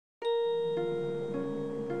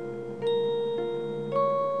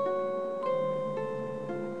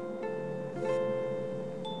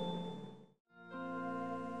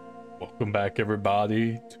Welcome back,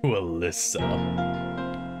 everybody, to Alisa.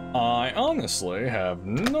 I honestly have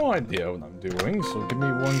no idea what I'm doing, so give me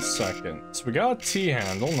 1 second. So we got a T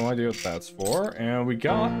handle, no idea what that's for, and we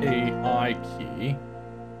got a I key.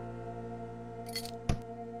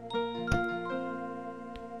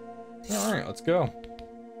 Alright, let's go.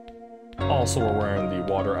 Also, we're wearing the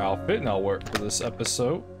water outfit, and I'll wear it for this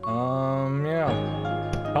episode. Yeah.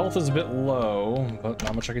 Health is a bit low, but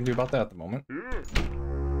not much I can do about that at the moment.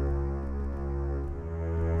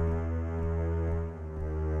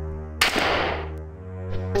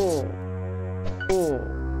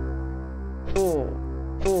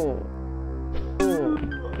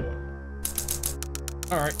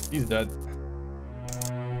 Alright, he's dead.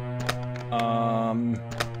 Gonna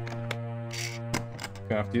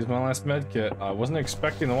have to use my last med kit. I wasn't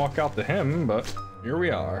expecting to walk out to him, but here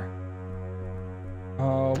we are.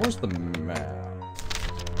 Where's the map?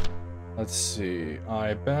 Let's see.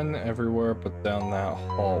 I've been everywhere but down that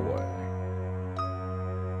hallway.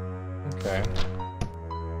 Okay.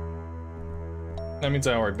 That means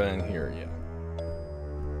I've already been in here, yeah.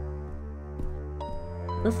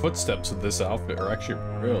 Her footsteps with this outfit are actually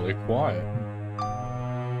really quiet.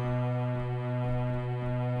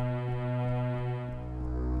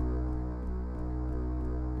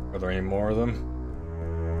 Are there any more of them?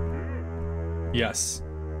 Yes.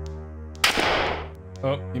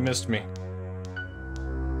 Oh, you missed me.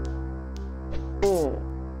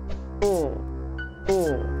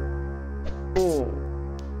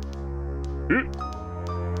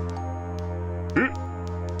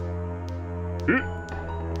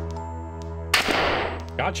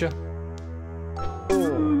 Gotcha.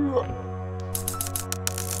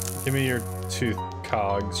 Give me your tooth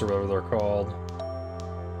cogs or whatever they're called.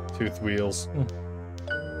 Tooth wheels.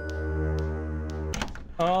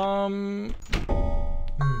 I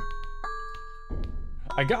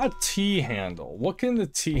got a T handle. What can the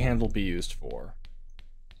T handle be used for?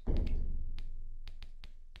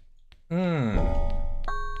 I'm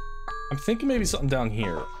thinking maybe something down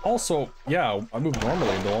here. Also, yeah, I move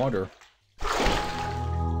normally in the water.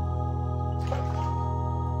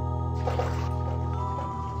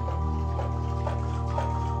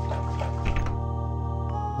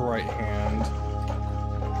 Right hand.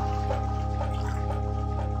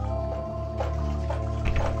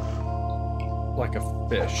 Like a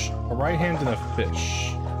fish. A right hand and a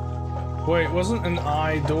fish. Wait, wasn't an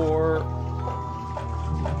eye door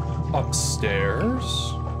upstairs?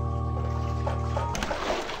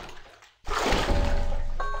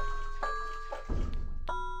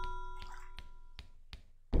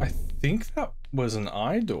 I think that was an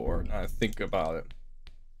eye door, now I think about it.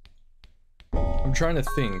 I'm trying to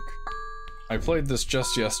think. I played this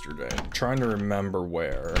just yesterday. I'm trying to remember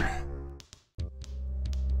where.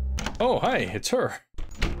 Oh, hey, it's her.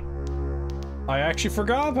 I actually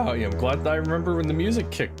forgot about you. I'm glad that I remember when the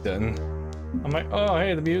music kicked in. I'm like, oh,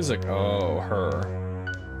 hey, the music. Oh, her.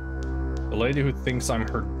 The lady who thinks I'm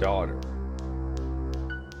her daughter.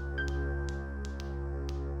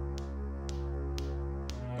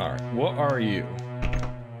 Alright, what are you?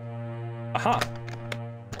 Aha!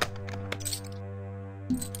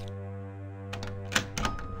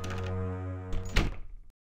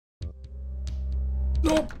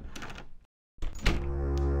 Nope!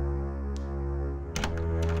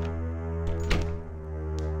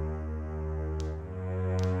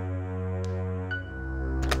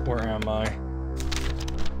 Where am I?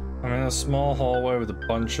 I'm in a small hallway with a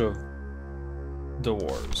bunch of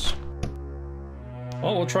doors.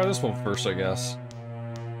 Well, we'll try this one first, I guess.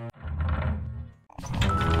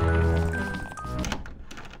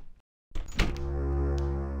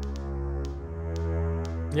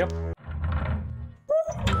 Yep.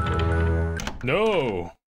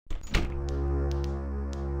 No!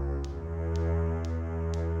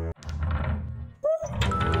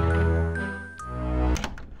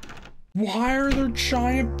 Why are there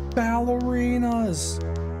giant ballerinas?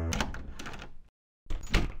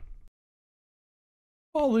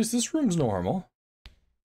 Well, at least this room's normal.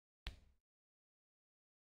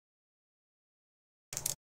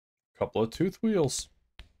 Couple of tooth wheels.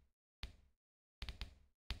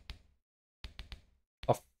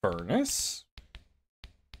 A furnace?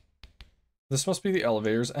 This must be the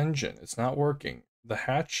elevator's engine. It's not working. The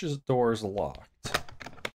hatch's door is locked.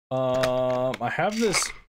 I have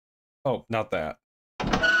this... Oh, not that.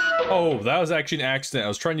 Oh, that was actually an accident. I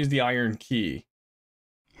was trying to use the iron key.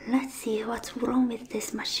 Let's see what's wrong with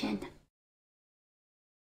this machine.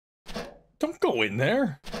 Don't go in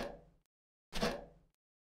there.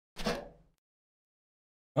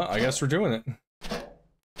 Oh, I guess we're doing it.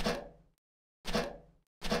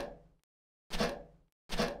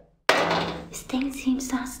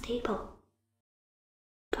 table.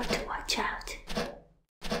 Got to watch out.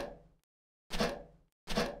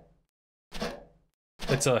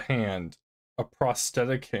 It's a hand. A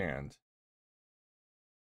prosthetic hand.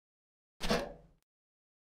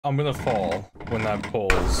 I'm gonna fall when that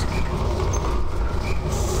pulls.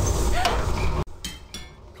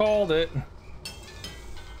 Called it.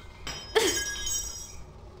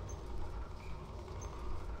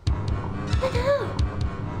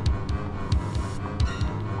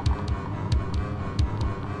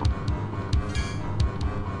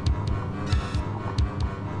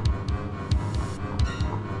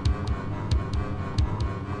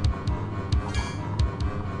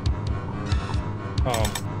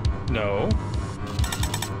 No.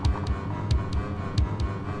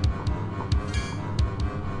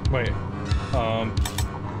 Wait,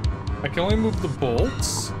 I can only move the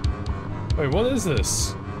bolts? Wait, what is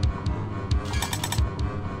this?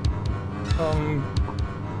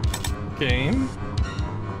 Game?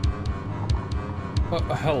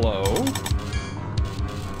 Hello?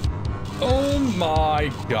 Oh my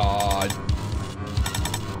god.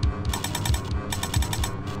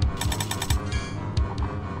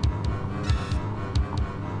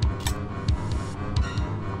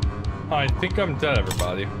 I think I'm dead,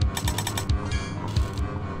 everybody.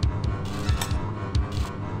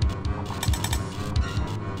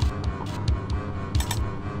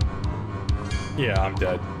 Yeah, I'm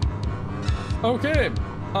dead. Okay,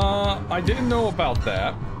 I didn't know about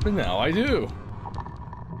that, but now I do.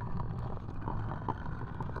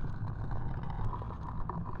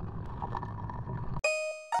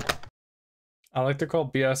 I like to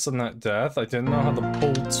call BS on that death. I didn't know how the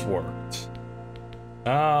bolts worked.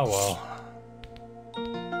 Ah, well.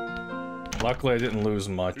 Luckily, I didn't lose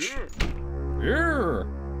much. Yeah.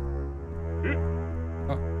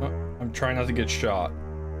 I'm trying not to get shot.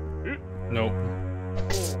 Nope.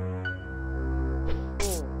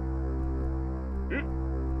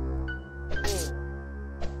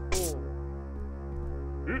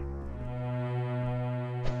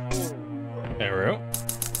 There we go.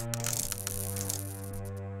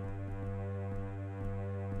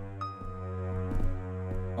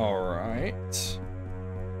 All right.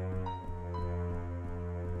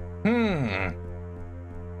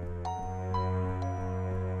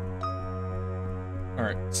 All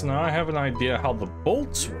right, so now I have an idea how the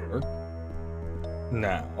bolts work.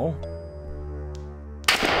 Now.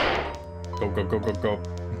 Go, go, go, go, go.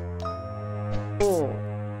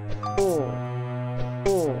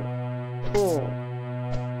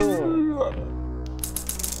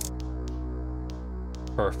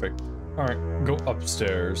 Perfect. All right, go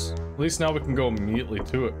upstairs. At least now we can go immediately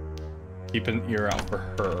to it. Keep an ear out for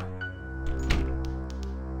her.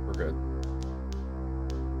 We're good.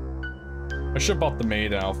 I should have bought the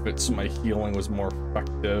maid outfit so my healing was more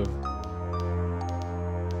effective.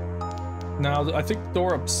 Now, I think the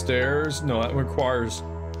door upstairs, no, that requires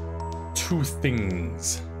 2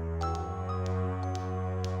 things.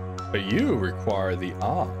 But you require the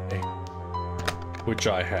eye, which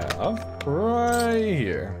I have right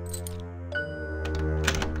here.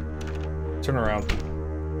 Turn around.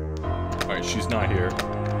 Alright, she's not here.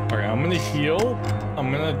 Alright, I'm gonna heal.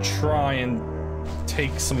 I'm gonna try and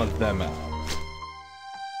take some of them out.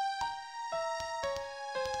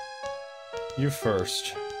 You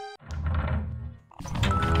first.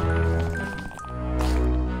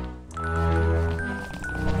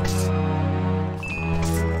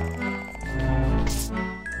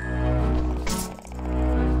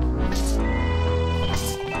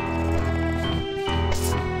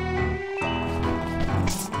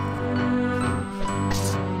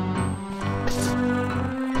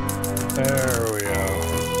 There we go.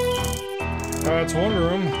 That's one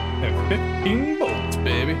room and 15 bolts,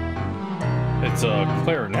 baby. It's a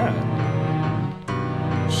clarinet.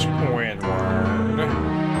 Squidward.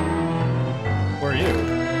 Where are you?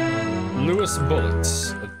 Lewis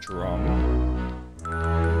Bullets. A drum.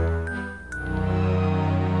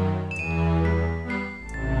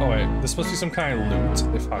 Oh wait, this must be some kind of loot,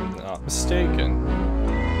 if I'm not mistaken.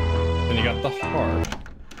 Then you got the harp.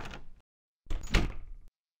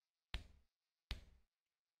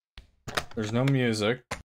 There's no music,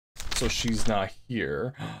 so she's not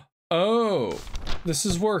here. Oh, this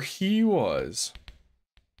is where he was.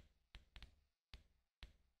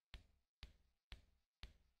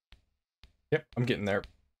 Yep, I'm getting there.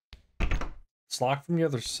 It's locked from the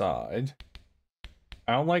other side.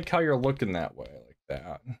 I don't like how you're looking that way, like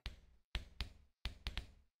that.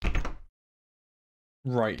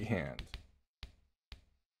 Right hand.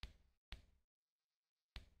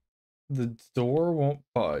 The door won't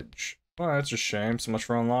budge. Oh, that's a shame. So much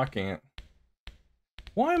for unlocking it.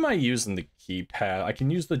 Why am I using the keypad? I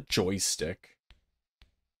can use the joystick.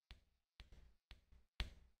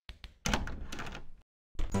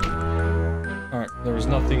 Alright, there was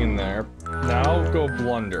nothing in there. Now go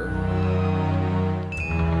blunder.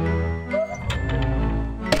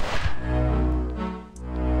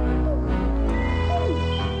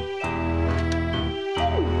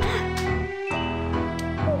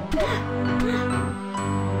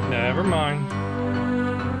 Never mind.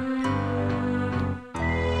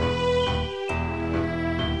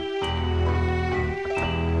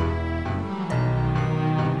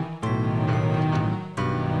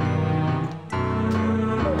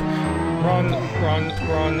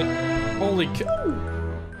 Run. Holy cow.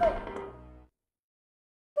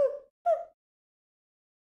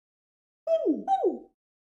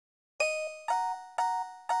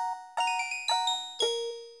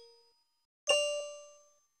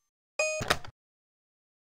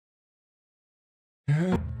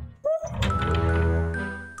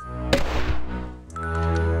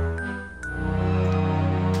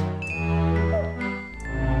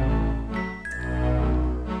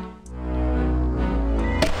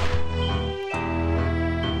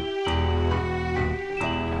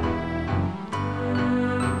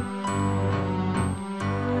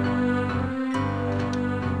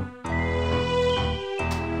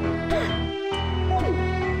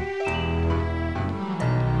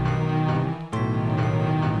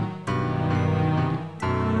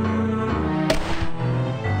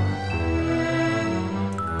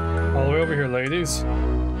 Ladies.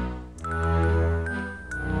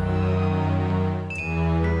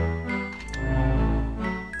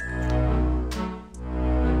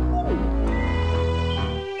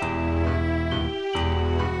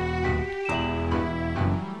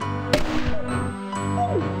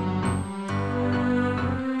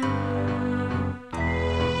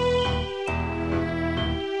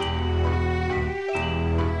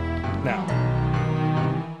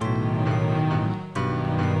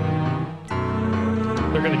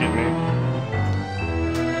 They're gonna get me.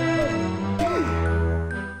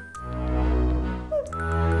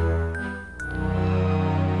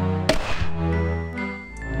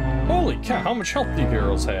 Holy cow, how much health do you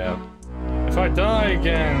girls have? If I die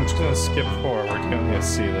again, I'm just gonna skip forward. You don't need to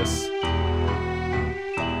see this.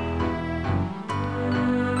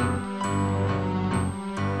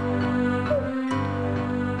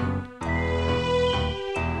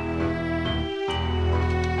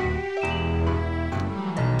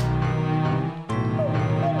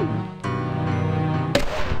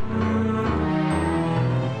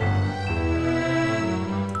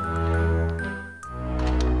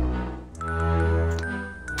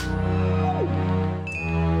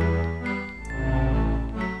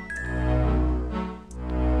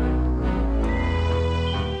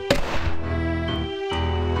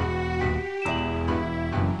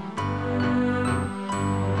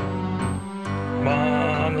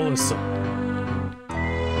 Alisa.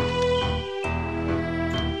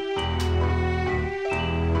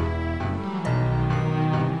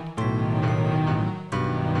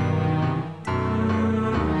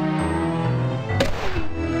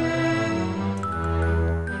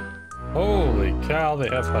 Holy cow, they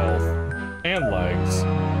have health and legs.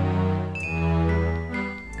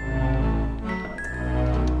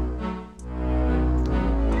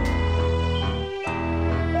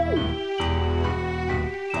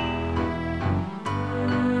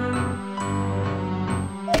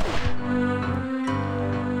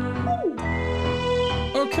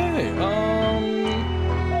 Okay,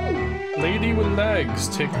 lady with legs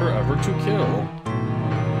take forever to kill.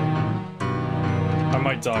 I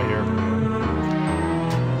might die here.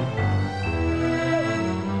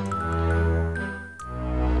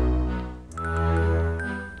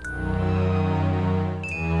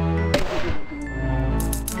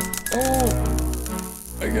 Oh,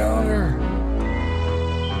 I got her.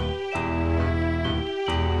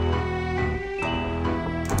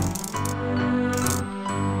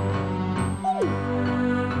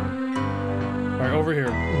 Over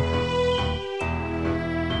here.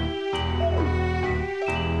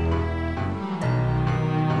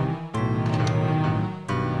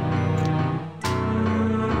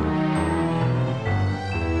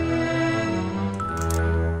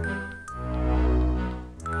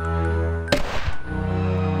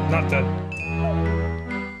 Not dead.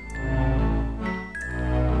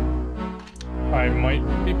 I might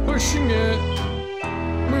be pushing it.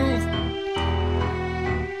 Move.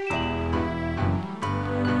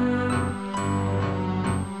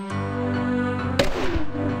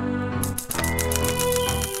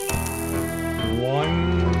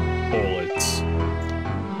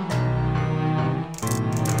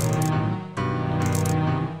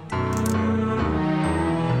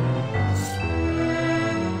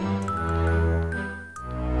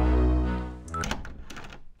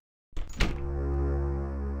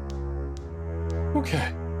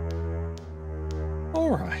 Okay.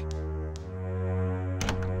 Alright.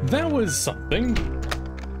 That was something.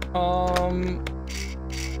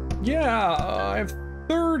 Yeah, I have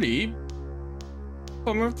 30. I'm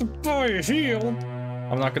gonna have to buy a heal.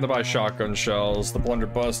 I'm not gonna buy shotgun shells. The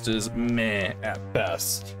blunderbuss is meh at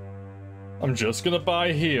best. I'm just gonna buy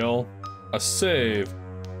a heal, a save,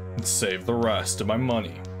 and save the rest of my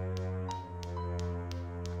money.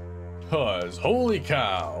 Cause holy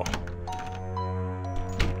cow.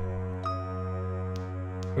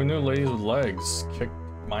 Who knew ladies with legs kicked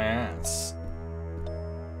my ass?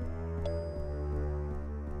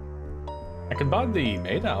 I can buy the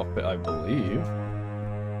maid outfit, I believe.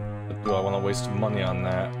 But do I want to waste money on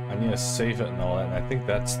that? I need to save it and all that, and I think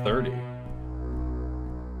that's 30.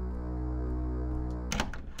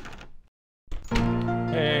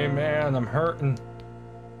 Hey man, I'm hurting.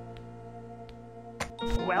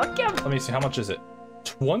 Welcome. Let me see, how much is it?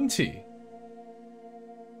 20.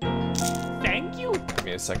 Thank you. Give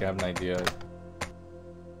me a second, I have an idea.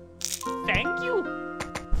 Thank you.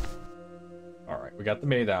 Alright, we got the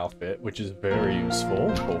maid outfit, which is very useful,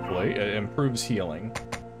 hopefully. It improves healing.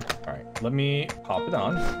 Alright, let me pop it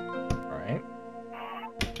on. Alright.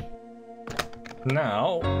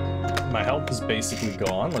 Now, my health is basically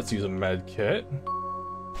gone. Let's use a med kit.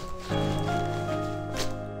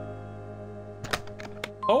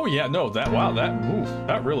 Oh yeah, no, wow,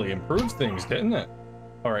 that really improved things, didn't it?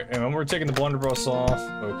 Alright, and when we're taking the blunderbuss off,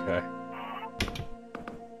 okay.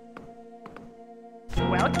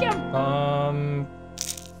 Welcome.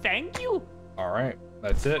 Thank you. Alright,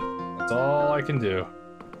 that's it. That's all I can do.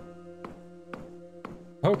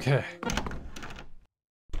 Okay.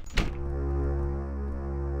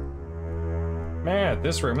 Man, at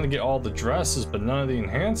this rate, I'm gonna get all the dresses, but none of the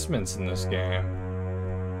enhancements in this game.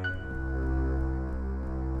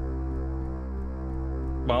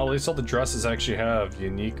 Well, at least all the dresses actually have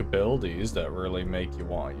unique abilities that really make you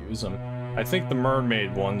want to use them. I think the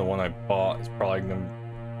mermaid one, the one I bought, is probably gonna...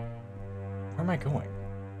 Where am I going?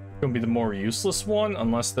 Gonna be the more useless one,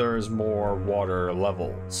 unless there's more water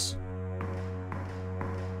levels.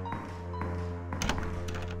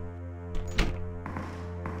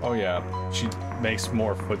 Oh yeah, she makes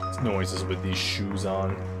more foot noises with these shoes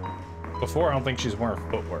on. Before, I don't think she's wearing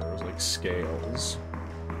footwear, it was like scales.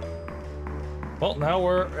 Well, now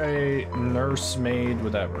we're a nursemaid,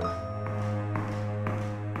 whatever.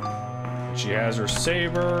 She has her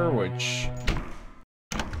saber, which...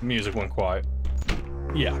 Music went quiet.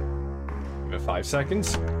 Yeah. Give it 5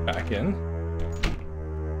 seconds. Back in.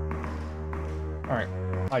 Alright.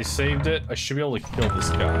 I saved it. I should be able to kill this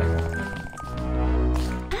guy.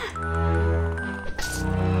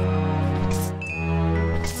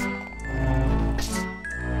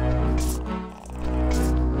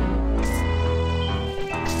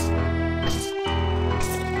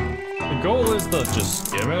 The goal is to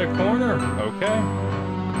just give it a corner, okay?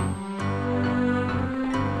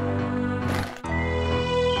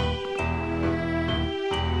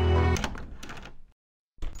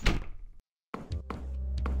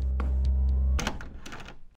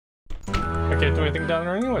 I can't do anything down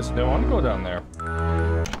there anyways, I don't want to go down there.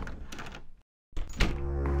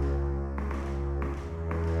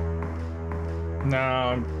 Now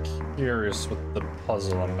I'm curious what the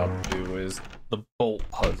puzzle I'm about to do is. The bolt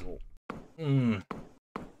puzzle.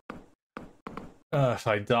 If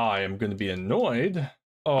I die, I'm gonna be annoyed.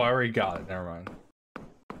 Oh, I already got it. Never mind.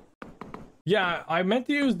 Yeah, I meant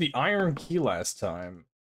to use the iron key last time.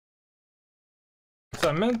 So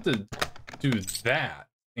I meant to do that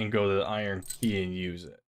and go to the iron key and use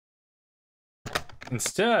it.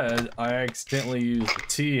 Instead, I accidentally used the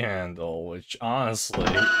T handle, which honestly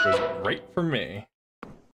was great for me.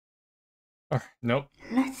 Nope.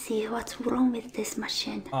 Let's see what's wrong with this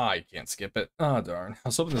machine. I can't skip it. Ah, darn. I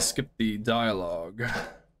was hoping to skip the dialogue.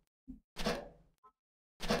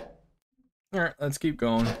 Alright, let's keep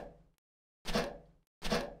going.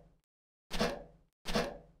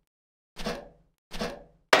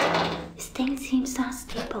 This thing seems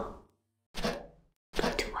unstable.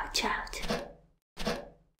 Got to watch out.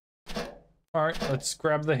 Alright, let's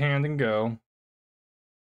grab the hand and go.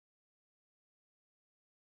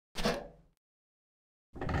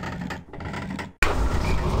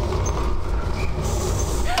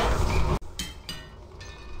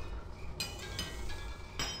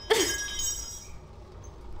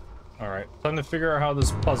 Alright, time to figure out how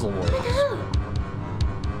this puzzle works.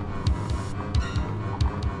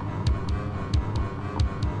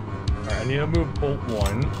 Alright, I need to move bolt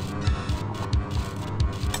 1.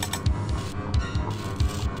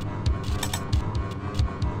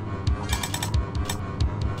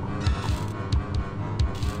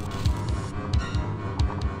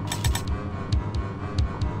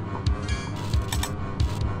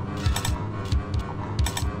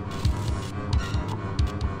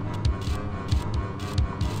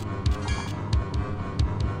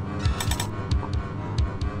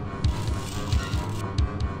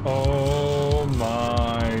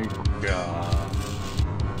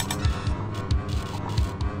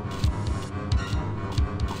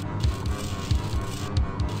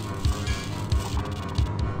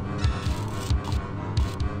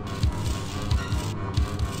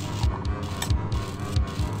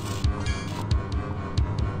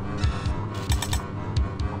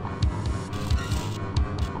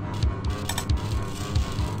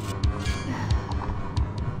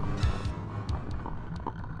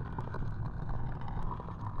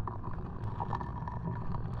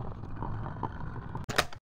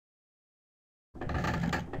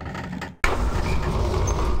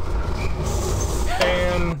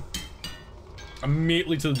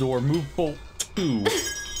 immediately to the door, move full 2,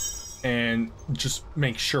 and just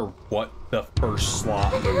make sure what the first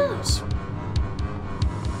slot moves.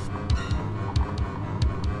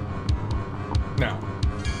 Now,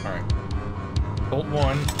 alright. Bolt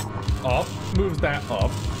 1, up, moves that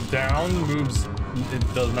up, down, moves,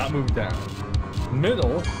 it does not move down.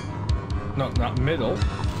 Middle, no, not middle.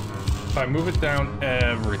 If I move it down,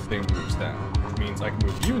 everything moves down, which means I can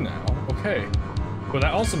move you now. Okay. But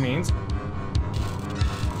that also means,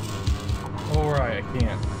 alright, I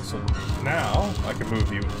can't. So now I can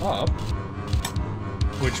move you up,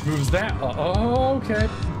 which moves that up. Oh, okay.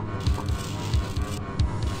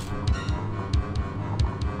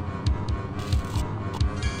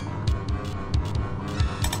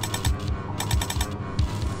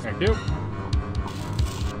 Thank you.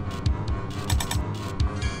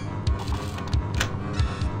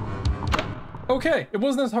 Okay, it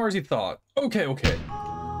wasn't as hard as you thought. Okay, okay.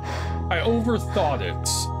 I overthought it.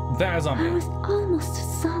 That is on me. I was almost a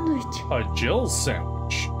sandwich. A Jill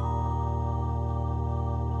sandwich.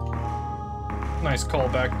 Nice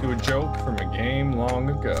callback to a joke from a game long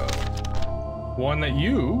ago. One that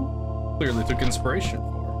you clearly took inspiration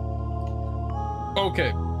for.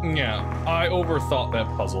 Okay, yeah, I overthought that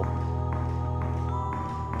puzzle.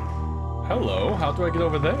 Hello, how do I get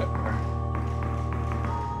over there?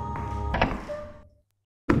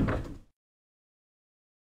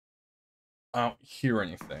 I don't hear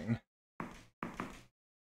anything.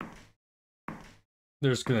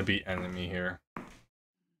 There's gonna be enemy here.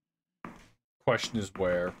 Question is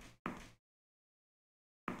where.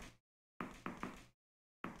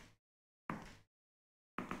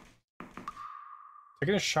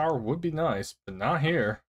 Taking a shower would be nice, but not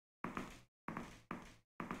here.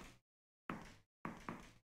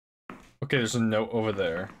 Okay, there's a note over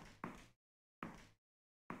there.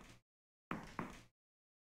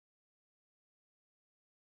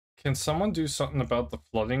 Can someone do something about the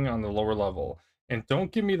flooding on the lower level? And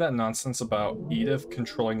don't give me that nonsense about Edith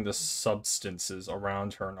controlling the substances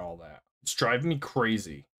around her and all that. It's driving me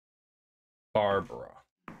crazy. Barbara.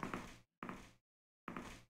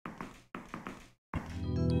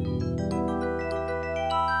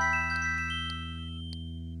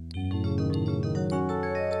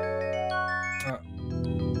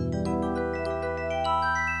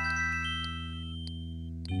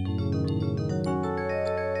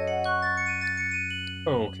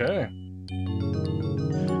 Okay.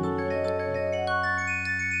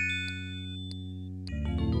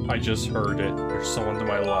 I just heard it. There's someone to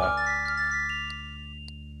my left.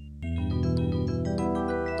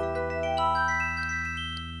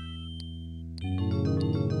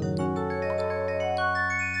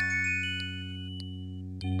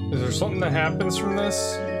 Is there something that happens from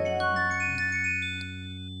this?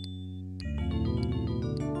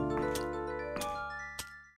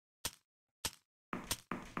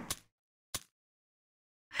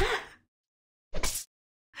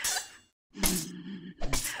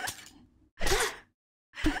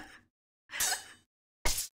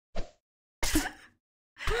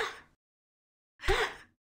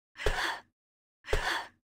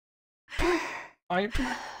 I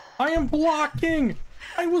am blocking!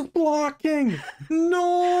 I was blocking!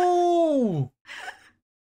 No!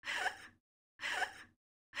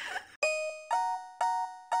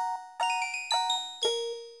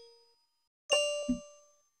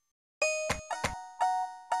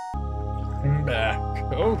 I'm back.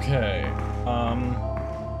 Okay.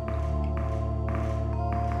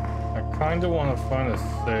 I kinda wanna find a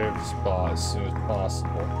safe spot as soon as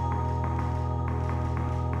possible.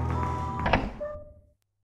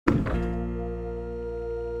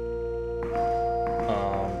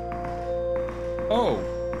 Oh,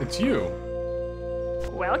 it's you.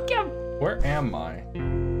 Welcome. Where am I?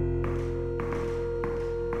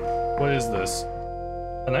 What is this?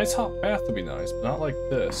 A nice hot bath would be nice, but not like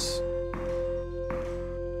this.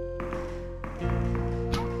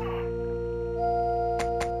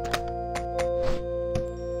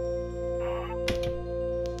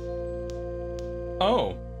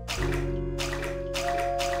 Oh.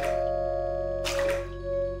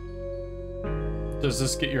 Does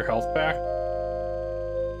this get your health back?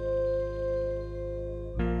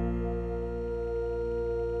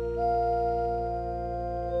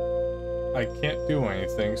 I can't do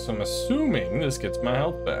anything, so I'm assuming this gets my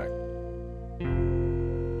health back.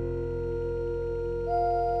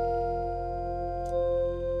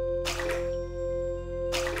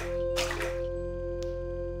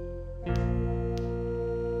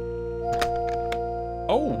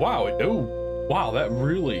 Oh, wow. Oh, wow, that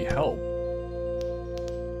really helped.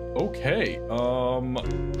 Okay,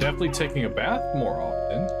 definitely taking a bath more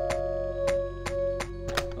often.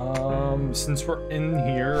 Since we're in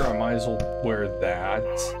here, I might as well wear that.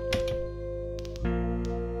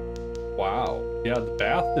 Wow. Yeah, the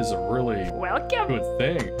bath is a really Welcome. good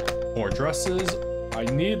thing. More dresses. I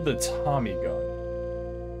need the Tommy gun.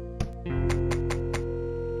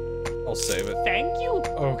 I'll save it. Thank you.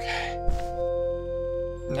 Okay.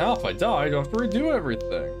 Now if I die, I don't have to redo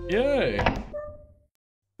everything. Yay.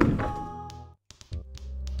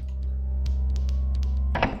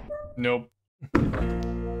 Nope.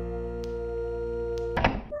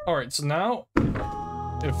 Alright, so now,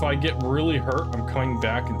 if I get really hurt, I'm coming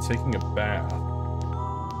back and taking a bath.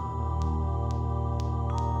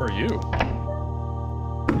 For you.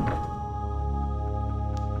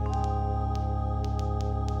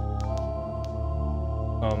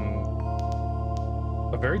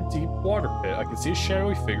 A very deep water pit. I can see a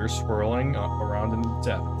shadowy figure swirling around in the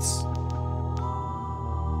depths.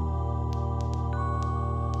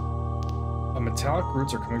 Metallic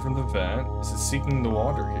roots are coming from the vent. Is it seeking the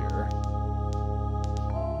water here?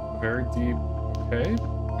 Very deep. Okay.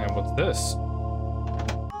 And what's this?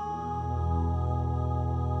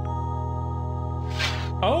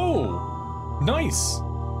 Oh! Nice!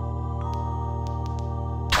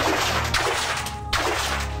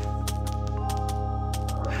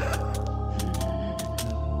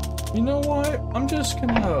 You know what? I'm just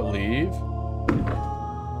gonna leave.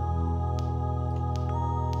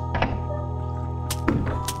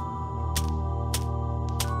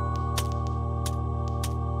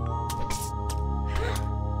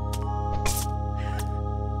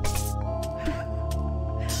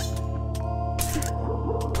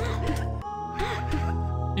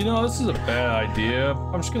 You know, this is a bad idea.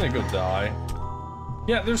 I'm just gonna go die.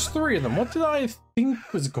 Yeah, there's 3 of them. What did I think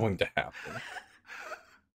was going to happen?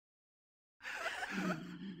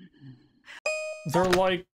 They're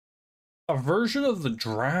like a version of the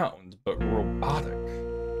drowned, but robotic.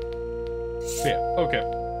 Yeah, okay.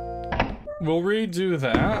 We'll redo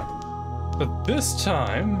that. But this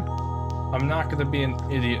time, I'm not gonna be an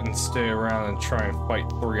idiot and stay around and try and fight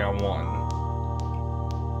 3-on-1.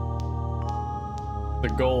 The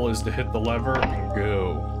goal is to hit the lever and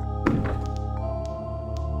go.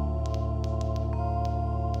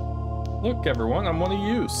 Look, everyone, I'm one of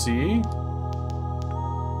you, see?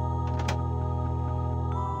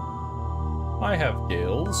 I have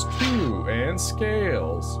gills, too, and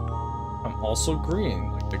scales. I'm also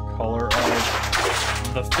green, like the color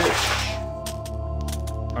of the fish.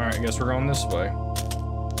 Alright, I guess we're going this way.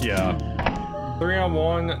 Yeah.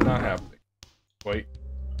 3-on-1, not happening. Wait.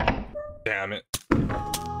 Damn it.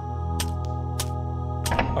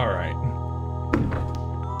 Alright.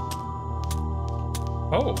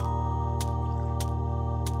 Oh.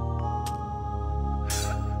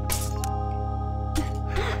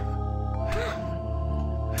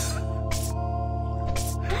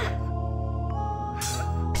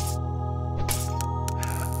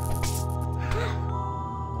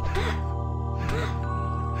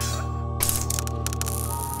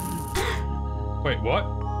 Wait, what?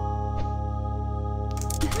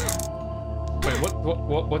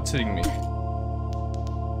 Wait, what's hitting me?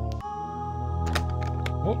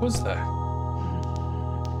 What was that?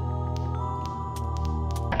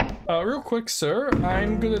 Real quick, sir,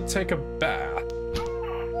 I'm gonna take a bath.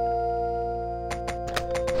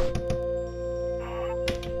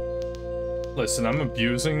 Listen, I'm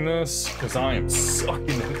abusing this because I am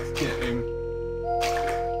sucking at this game.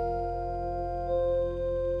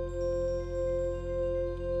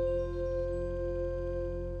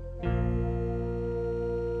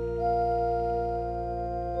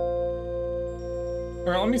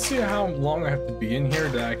 Alright, let me see how long I have to be in here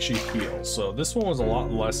to actually heal. So this one was a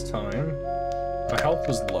lot less time. My health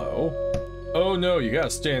was low. Oh no, you gotta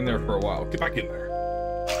stay in there for a while. Get back in there.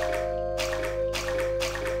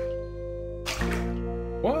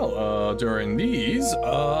 Well, during these,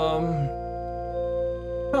 how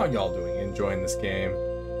y'all doing? Enjoying this game?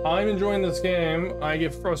 I'm enjoying this game. I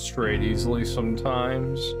get frustrated easily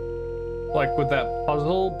sometimes. Like with that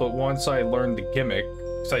puzzle, but once I learned the gimmick,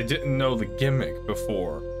 because I didn't know the gimmick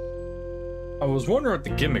before. I was wondering what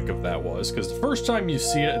the gimmick of that was, because the first time you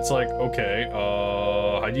see it, it's like, okay,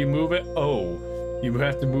 how do you move it? Oh, you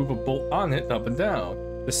have to move a bolt on it up and down.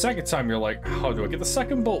 The second time you're like, how do I get the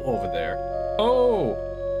second bolt over there? Oh,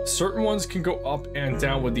 certain ones can go up and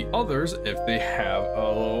down with the others if they have a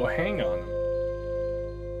little hang on them.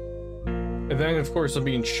 And then, of course, I'm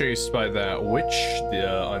being chased by that witch,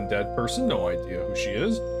 the undead person, no idea who she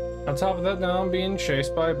is. On top of that, now I'm being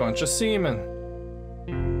chased by a bunch of seamen.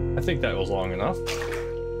 I think that was long enough.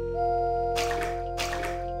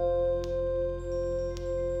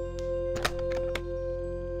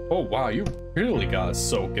 Oh wow, you really got a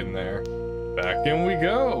soak in there. Back in we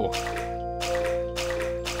go.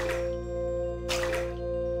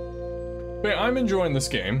 Wait, I'm enjoying this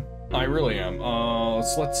game. I really am.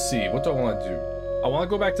 So let's see. What do I want to do? I want to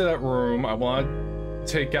go back to that room. I want to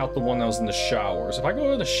take out the one that was in the showers. If I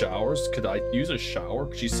go to the showers, could I use a shower?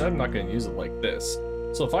 Because she said I'm not going to use it like this.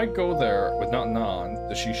 So if I go there with not on,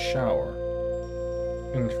 does she shower?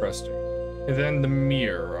 Interesting. And then the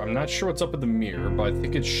mirror. I'm not sure what's up with the mirror, but I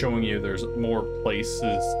think it's showing you there's more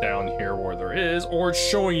places down here where there is, or it's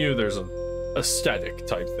showing you there's an aesthetic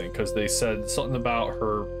type thing, because they said something about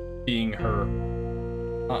her being her...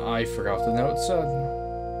 I forgot what the note said.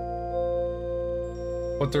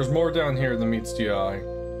 But there's more down here than meets the eye.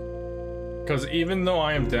 Because even though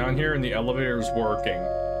I am down here and the elevator is working...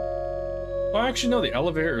 Well, actually, no, the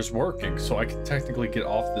elevator is working, so I can technically get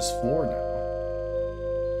off this floor now.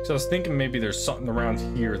 So I was thinking maybe there's something around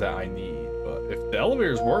here that I need, but if the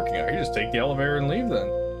elevator is working, I can just take the elevator and leave then.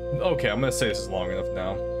 Okay, I'm gonna say this is long enough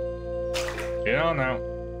now. Get on now.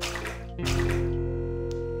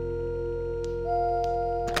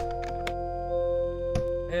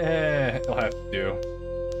 It'll have to do.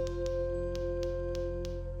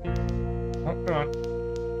 Oh, come on.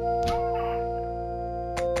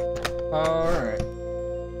 Alright.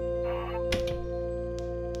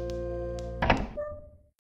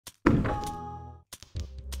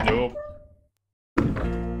 Nope.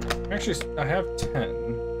 Actually, I have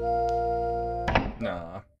 10.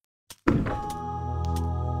 Nah.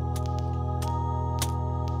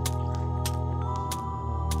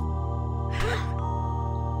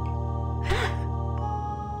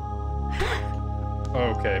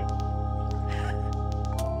 Okay.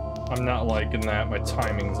 I'm not liking that. My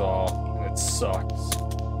timing's off, and it sucks.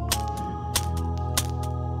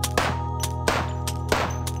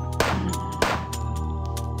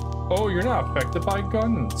 Oh, you're not affected by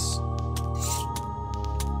guns.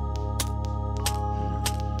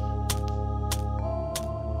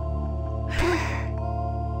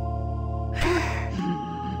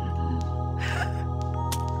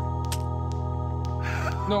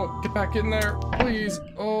 No, get back in there, please.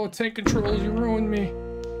 Oh, tank controls, you ruined me.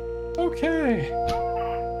 Okay.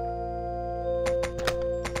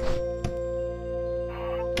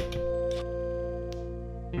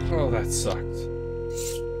 Oh, that sucked.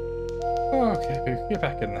 Okay, get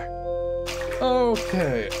back in there.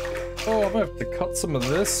 Okay. Oh, I'm gonna have to cut some of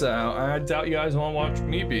this out. I doubt you guys want to watch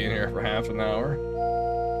me be in here for half an hour.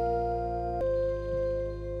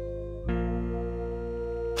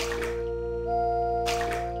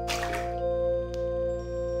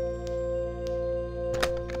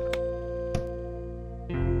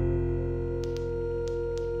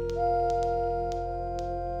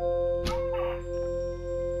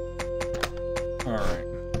 Alright.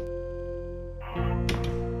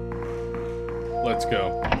 Let's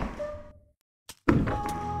go.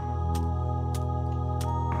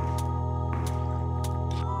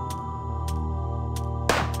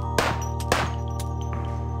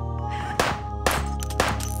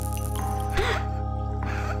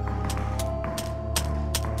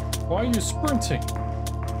 Why are you sprinting?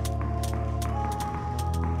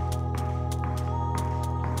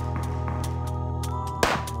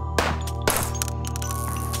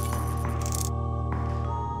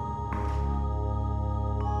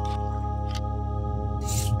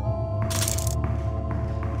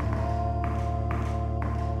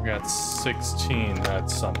 We got 16,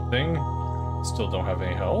 that's something. Still don't have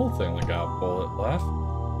any health, I only got a bullet left.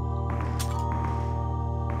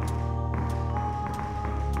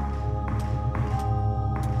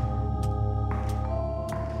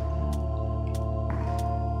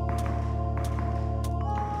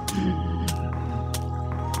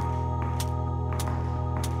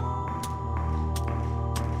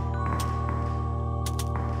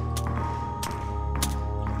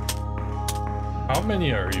 How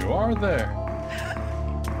many are there?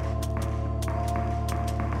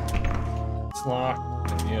 It's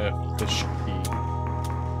locked, and you have the key.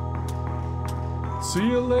 See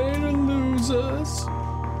you later, losers.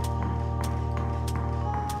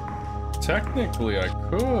 Technically, I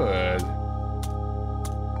could.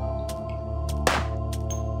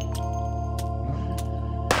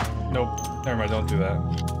 Nope. Never mind, don't do that.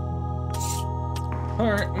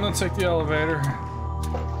 Alright, I'm gonna take the elevator.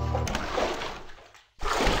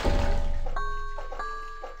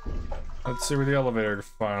 Let's see where the elevator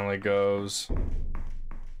finally goes.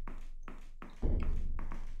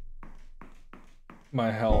 My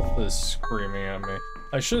health is screaming at me.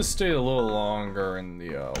 I should have stayed a little longer in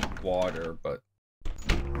the water, but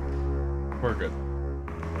we're good.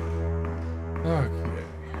 Okay.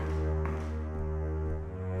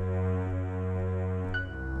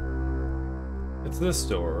 It's this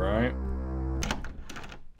door, right?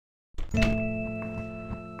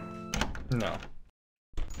 No.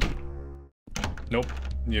 Nope.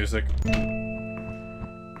 Music.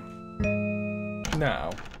 Now.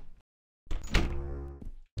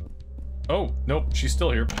 Oh, nope, she's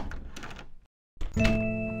still here.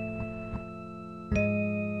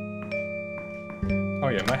 Oh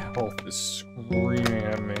yeah, my health is screaming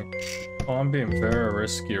at me. Oh, I'm being very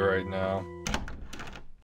risky right now.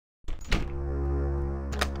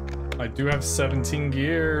 I do have 17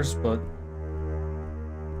 gears, but...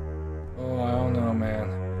 oh, I don't know, man.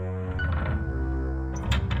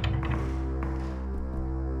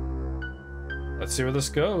 Let's see where this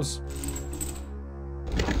goes.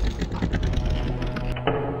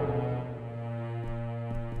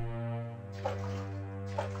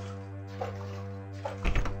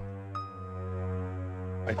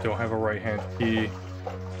 I don't have a right-hand key.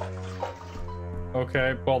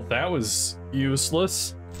 Okay, well that was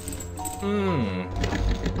useless. Hmm.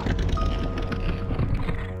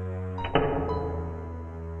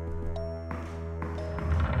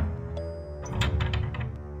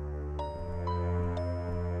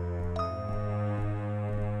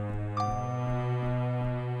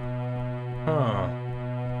 Huh.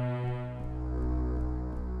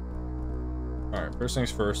 Alright, first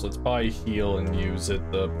things first, let's buy a heal and use it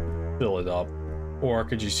to fill it up. Or I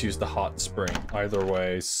could just use the hot spring. Either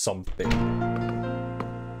way, something.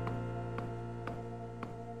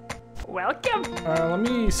 Welcome. Let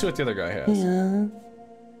me see what the other guy has.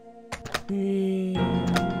 Yeah.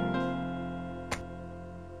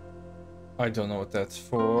 I don't know what that's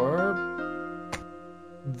for.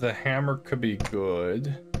 The hammer could be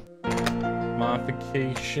good.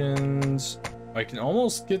 Modifications. I can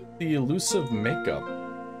almost get the elusive makeup.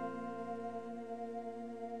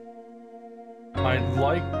 I'd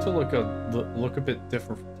like to look a bit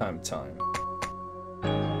different from time to time.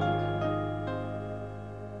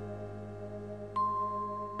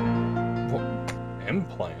 What?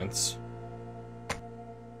 Implants?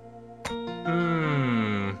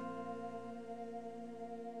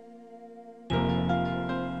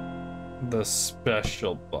 The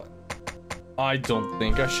special button. I don't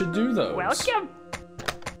think I should do those. Welcome.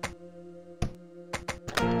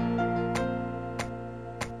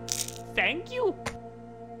 Thank you.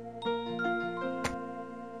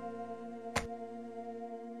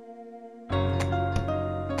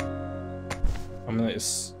 I'm gonna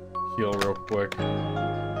just heal real quick.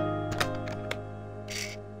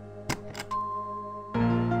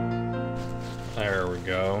 There we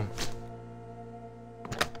go.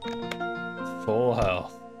 Full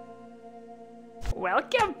health.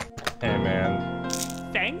 Welcome. Hey, man.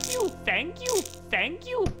 Thank you. Thank you. Thank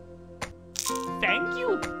you. Thank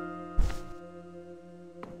you.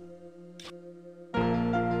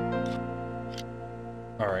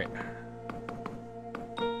 Alright.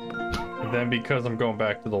 And then because I'm going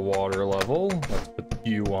back to the water level, let's put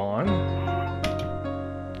you on.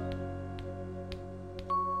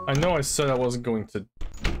 I know I said I wasn't going to...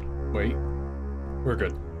 wait. We're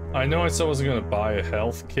good. I know I said I wasn't going to buy a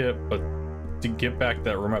health kit, but to get back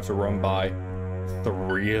that room I have to run by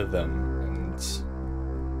 3 of them. And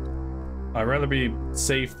I'd rather be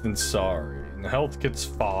safe than sorry. And the health kit's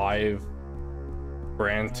 5.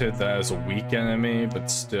 Granted, that is a weak enemy,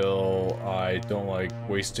 but still, I don't like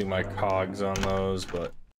wasting my cogs on those,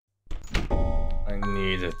 but I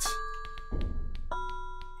need it.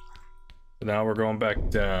 But now we're going back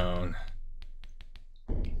down.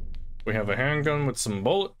 We have a handgun with some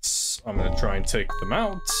bullets. I'm gonna try and take them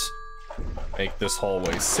out. Make this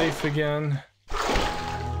hallway safe again.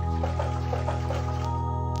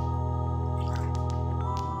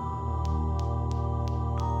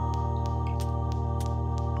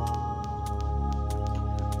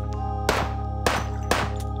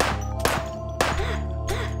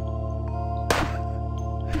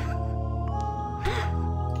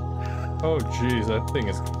 Oh geez, that thing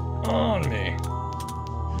is on me.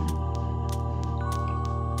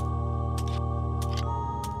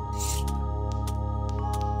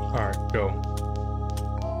 Alright, go.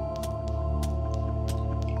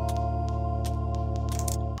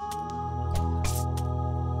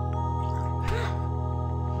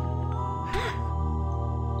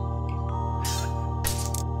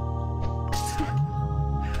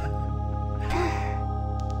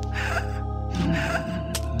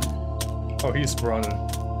 Oh, he's running.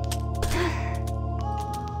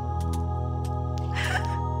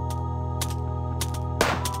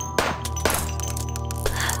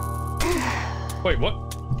 Wait, what?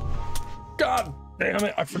 God damn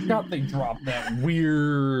it, I forgot they dropped that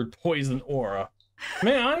weird poison aura.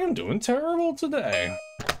 Man, I am doing terrible today.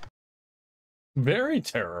 Very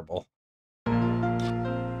terrible.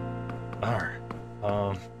 Alright.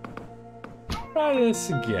 Try this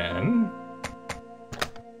again.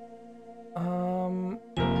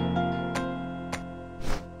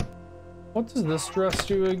 What does this dress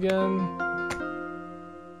do again?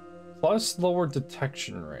 Plus lower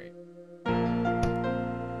detection rate.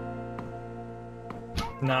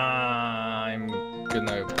 Nah, I'm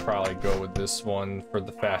gonna probably go with this one for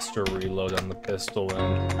the faster reload on the pistol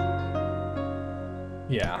and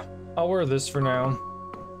yeah, I'll wear this for now.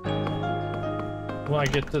 When I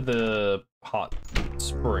get to the hot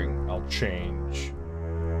spring, I'll change.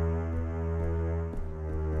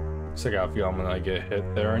 Cause I got a feeling I'm gonna get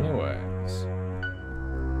hit there anyways.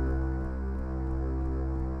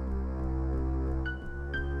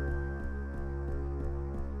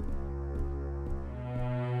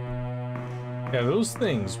 Yeah, those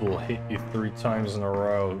things will hit you 3 times in a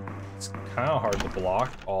row. It's kind of hard to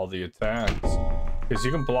block all the attacks. Because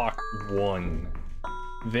you can block 1.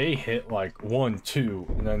 They hit like 1, 2,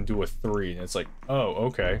 and then do a 3. And it's like, oh,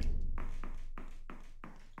 okay.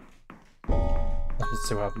 Let's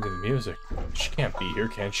see what happened to the music. She can't be here,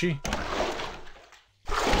 can she?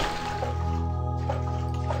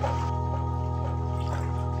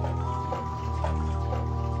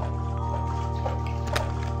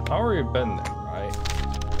 I already been there, right?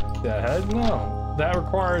 The head? No. That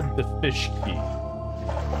required the fish key.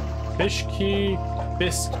 Fish key,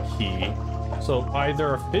 fist key. So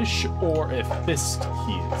either a fish or a fist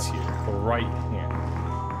key is here. The right hand.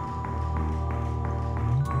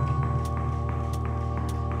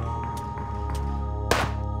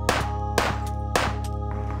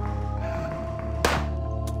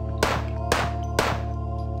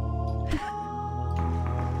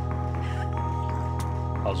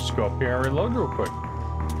 I'll just go up here and reload real quick.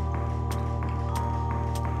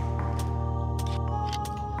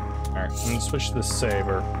 Alright, I'm gonna switch to the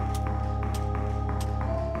saber.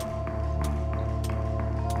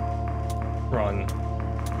 Run.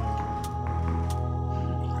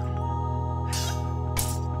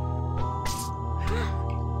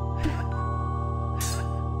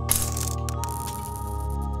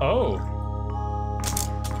 Oh.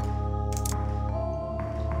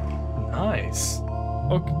 Nice.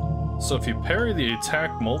 Okay, so if you parry the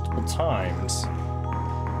attack multiple times...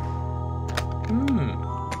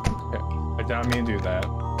 Okay, I doubt me to do that.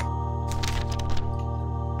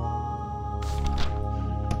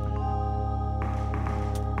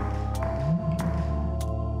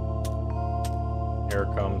 Here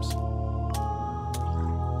it comes.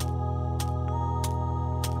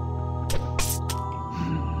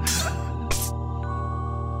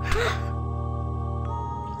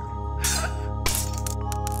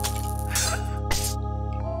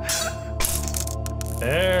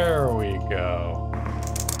 There we go.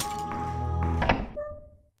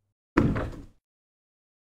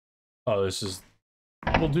 Oh, this is...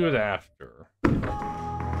 We'll do it after.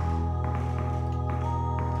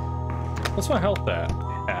 What's my health at?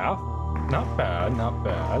 Half? Not bad, not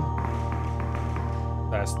bad.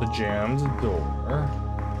 That's the jammed door.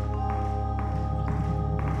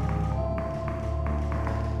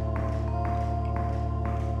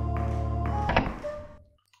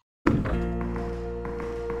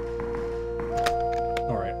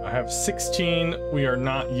 Alright, I have 16. We are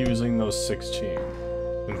not using those 16.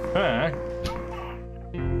 In fact,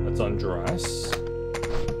 let's undress.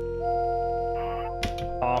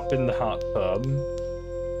 Hop in the hot tub.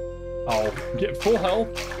 I'll get full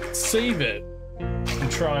health, save it,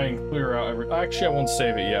 and try and clear out every... Actually, I won't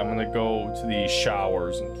save it yet. I'm gonna go to the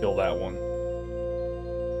showers and kill that one.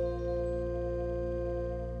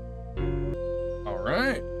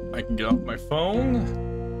 Alright, I can get off my phone.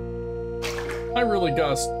 I really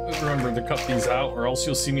gotta remember to cut these out, or else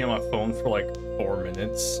you'll see me on my phone for like 4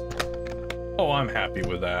 minutes. Oh, I'm happy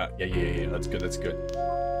with that. Yeah, that's good, that's good.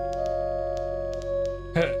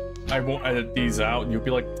 I won't edit these out, and you'll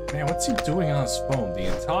be like, man, what's he doing on his phone the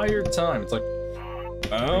entire time? It's like,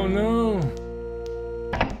 I don't know.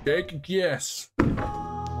 Take a guess.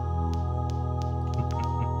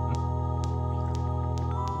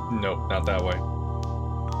 Nope, not that way.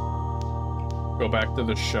 Go back to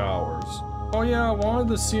the showers. Oh yeah, I wanted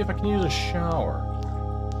to see if I can use a shower.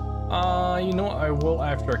 You know what? I will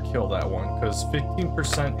after I kill that one, because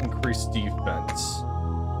 15% increased defense.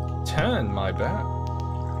 10, my bad.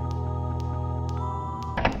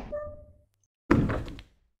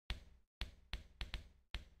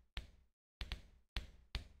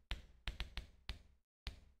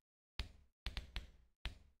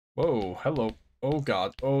 Whoa, hello. Oh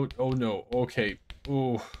god. Oh no. Okay.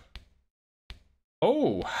 Oh.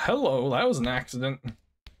 Oh, hello. That was an accident.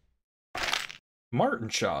 Martin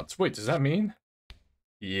shots. Wait, does that mean?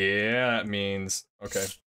 Yeah, that means... Okay.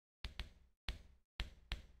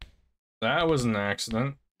 That was an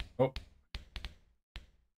accident. Oh.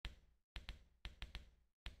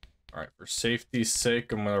 Alright, for safety's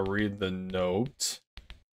sake, I'm gonna read the note.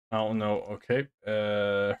 I don't know. Okay.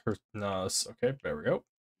 Okay, there we go.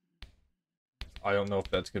 I don't know if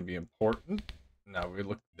that's gonna be important. Now we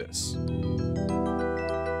look at this.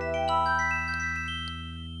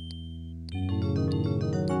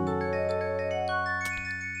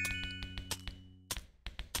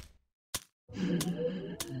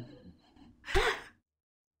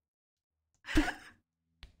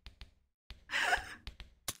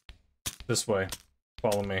 This way.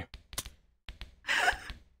 Follow me.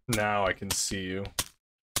 Now I can see you.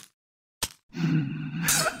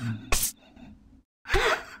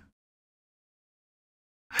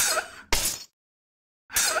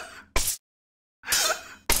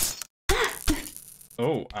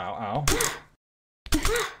 Oh, ow, ow.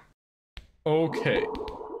 Okay.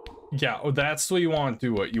 Yeah, oh, that's the way you want to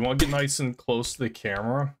do it. You want to get nice and close to the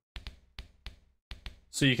camera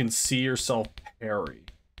so you can see yourself parry.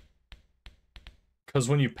 Because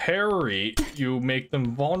when you parry, you make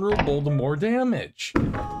them vulnerable to more damage.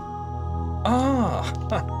 Ah,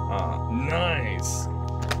 nice.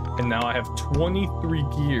 And now I have 23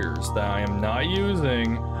 gears that I am not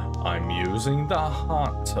using. I'm using the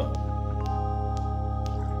hot tub.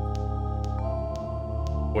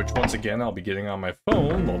 Which, once again, I'll be getting on my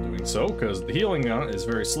phone while doing so, because the healing on it is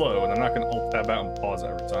very slow, and I'm not going to alt-tab out and pause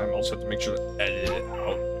every time. I'll just have to make sure to edit it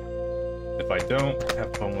out. If I don't,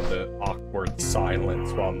 have fun with the awkward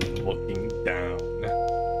silence while I'm looking down.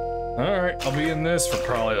 Alright, I'll be in this for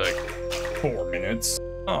probably like 4 minutes.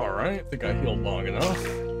 Alright, I think I healed long enough.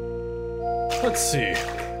 Let's see.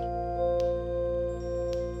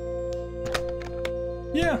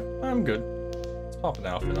 Yeah, I'm good. Let's pop an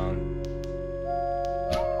outfit on.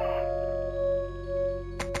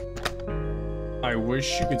 I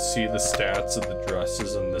wish you could see the stats of the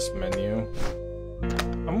dresses in this menu.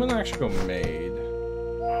 I'm gonna actually go maid.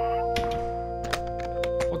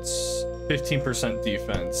 What's 15%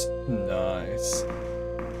 defense? Nice.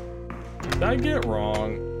 Did I get it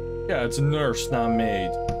wrong? Yeah, it's nurse, not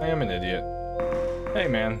maid. I am an idiot. Hey,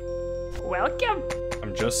 man. Welcome.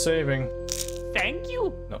 I'm just saving. Thank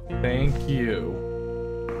you. No, thank you.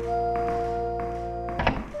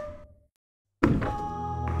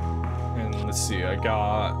 And let's see, I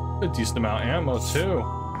got a decent amount of ammo, too.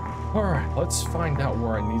 Alright, let's find out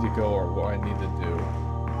where I need to go or what I need to do.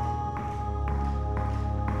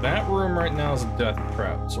 That room right now is a death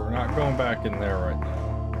trap, so we're not going back in there right now.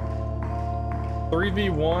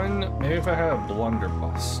 3v1, maybe if I had a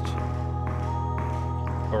blunderbuss.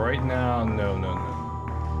 But right now, no.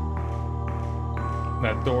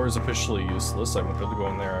 That door is officially useless. I won't be able to go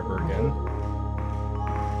in there ever again.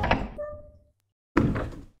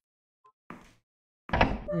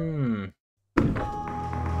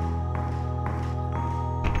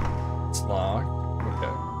 It's locked.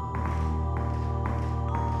 Okay.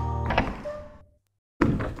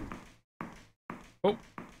 Oh,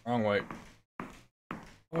 wrong way.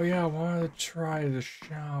 Oh yeah, I wanted to try the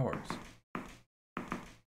showers.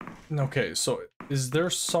 Okay, so is there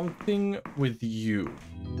something with you?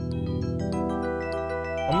 I'm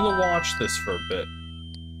gonna watch this for a bit.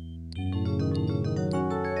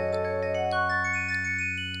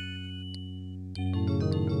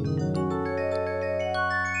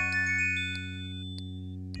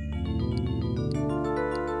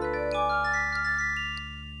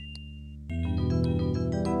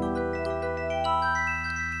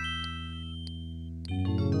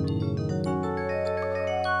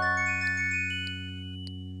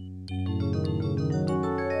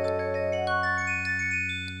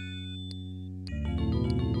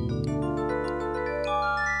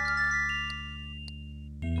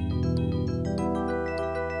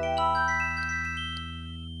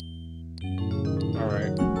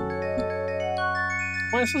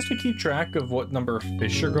 Am I supposed to keep track of what number of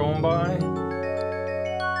fish are going by?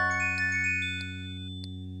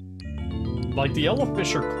 Like, the yellow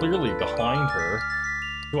fish are clearly behind her.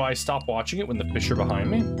 Do I stop watching it when the fish are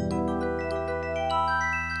behind me?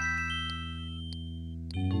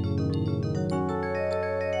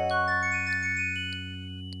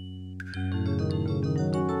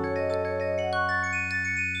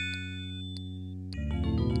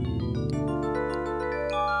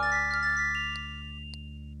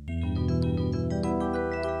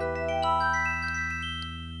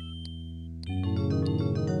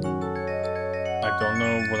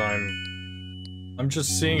 I'm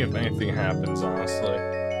just seeing if anything happens, honestly.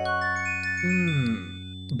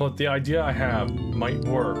 But the idea I have might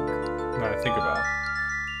work, now that I think about it.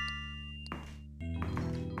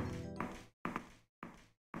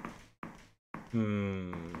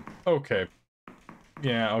 Okay.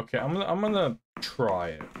 Yeah, okay. I'm gonna try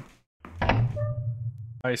it.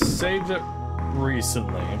 I saved it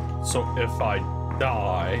recently, so if I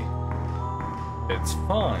die, it's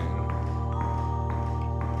fine.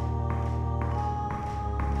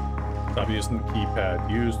 Stop using the keypad.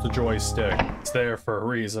 Use the joystick. It's there for a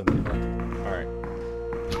reason. Alright.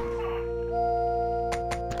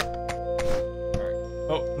 Alright.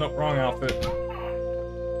 Oh, no, wrong outfit.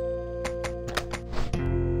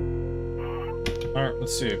 Alright,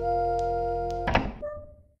 let's see.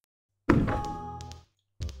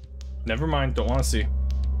 Never mind, don't want to see.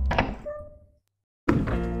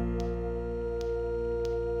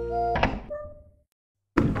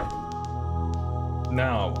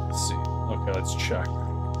 Now I want to see. Okay, let's check.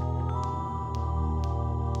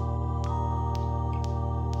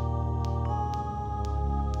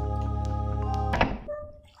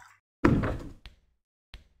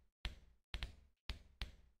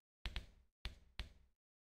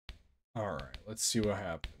 Alright, let's see what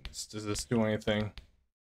happens. Does this do anything?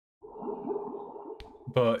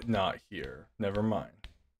 But not here. Never mind.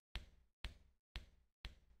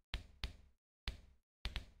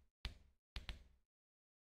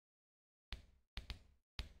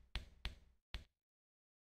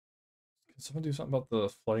 Can someone do something about the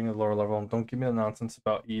flooding of the lower level? And don't give me the nonsense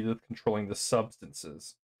about Edith controlling the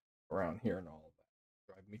substances around here and all of that.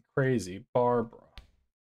 Drive me crazy, Barbara.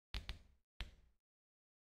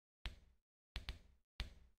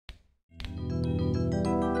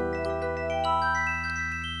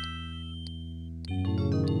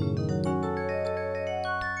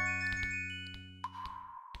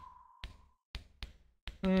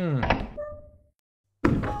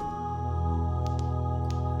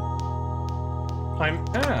 I'm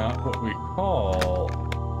at what we call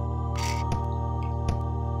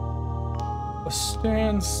a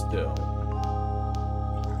standstill,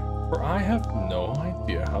 for I have no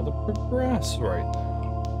idea how to progress right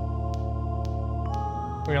now.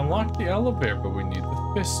 We unlocked the elevator, but we need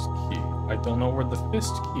the fist key. I don't know where the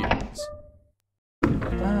fist key is.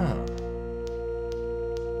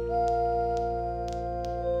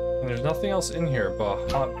 And there's nothing else in here but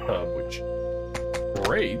a hot tub, which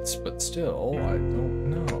great, but still, I don't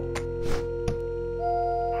know.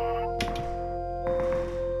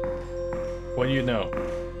 What do you know?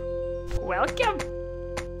 Welcome.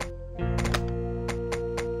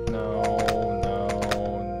 No,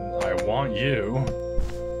 I want you.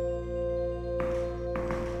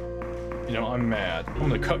 You know, I'm mad. I'm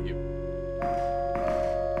gonna cut you.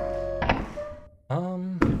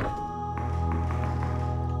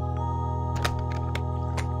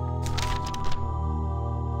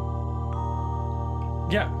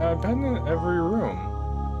 Yeah, I've been in every room.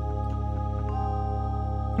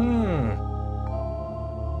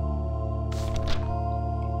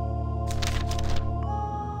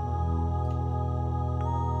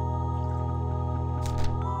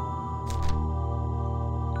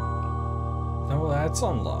 No, that's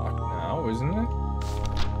unlocked now, isn't it?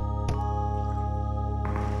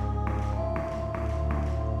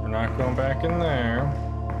 We're not going back in there.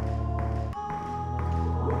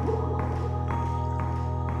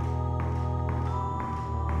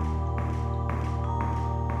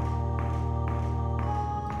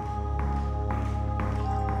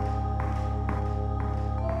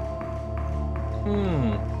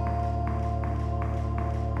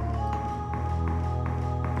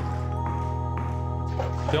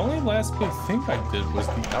 The only last big thing I did was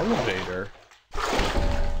the elevator.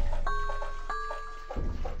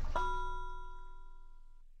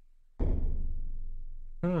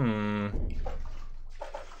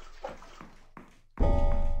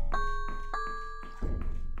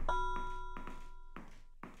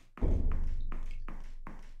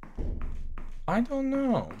 I don't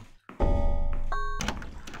know.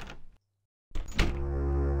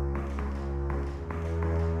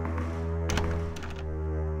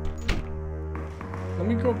 Let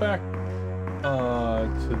me go back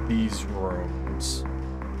to these rooms.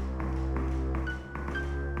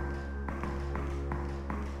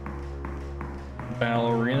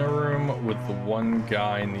 Ballerina room with the one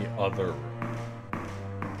guy in the other room.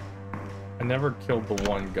 I never killed the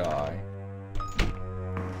one guy.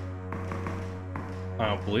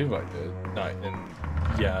 I don't believe I did. Not in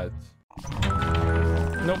yet.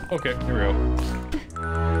 Nope. Okay, here we go.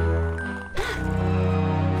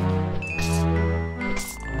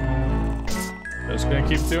 Just gonna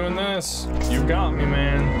keep doing this. You got me,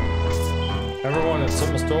 man. Everyone, it's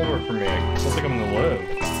almost over for me. I don't think I'm gonna live.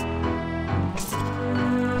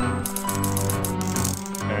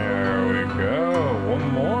 There we go. One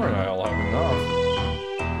more and I'll have enough.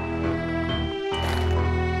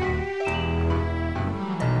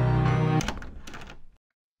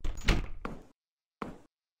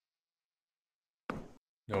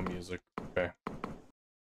 No music. Okay.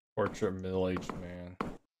 Portrait of middle-aged man.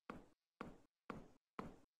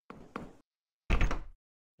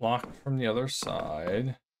 Locked from the other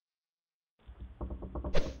side.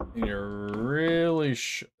 And you're really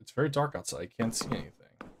it's very dark outside. I can't see anything.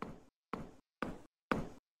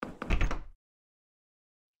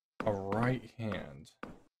 A right hand.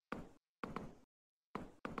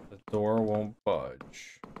 The door won't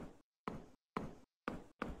budge.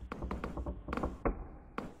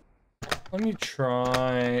 Let me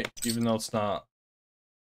try, even though it's not.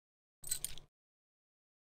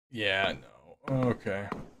 Yeah, no. Okay.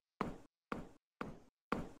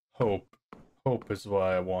 Hope. Hope is what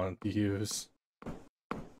I wanted to use.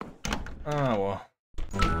 Ah, well.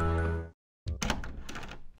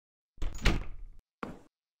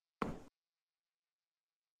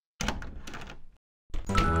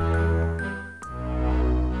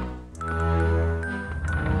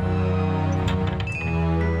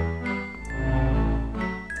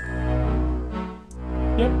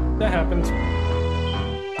 Yep, that happened.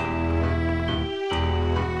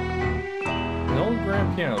 An old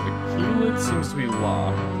grand piano. The key lid seems to be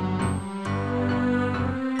locked.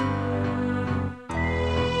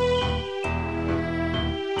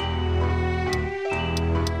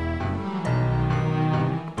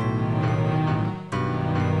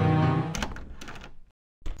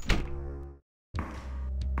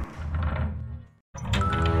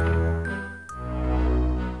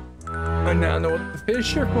 I now know what the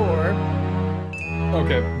fish are for.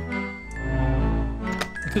 Okay.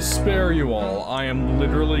 To spare you all, I am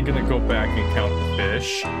literally gonna go back and count the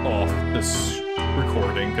fish off this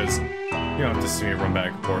recording, because you don't have to see me run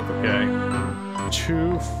back and forth, okay?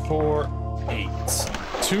 2, 4, 8.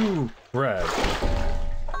 2 red.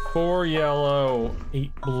 4 yellow,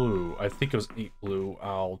 8 blue. I think it was 8 blue.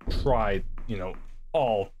 I'll try, you know,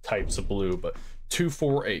 all types of blue, but 2,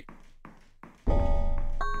 4, 8.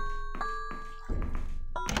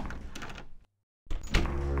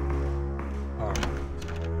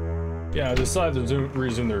 Yeah, I decided to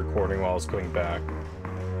resume the recording while I was going back.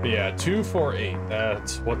 But yeah, 2, 4, 8.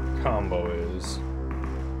 That's what the combo is.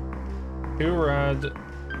 2 red,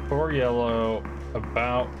 4 yellow,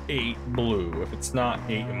 about 8 blue. If it's not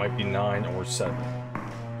 8, it might be 9 or 7.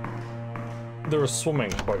 They were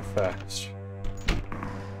swimming quite fast.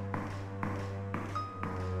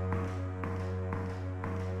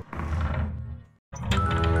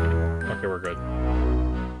 Okay, we're good.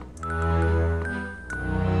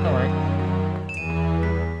 Alright.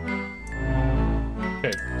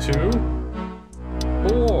 Okay, 2,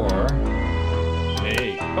 4,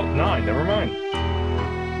 8. Oh, 9, never mind.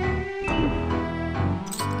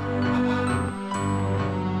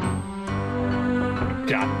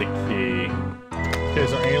 Got the key. Okay, is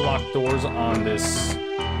there any locked doors on this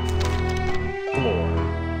floor?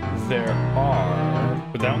 There are,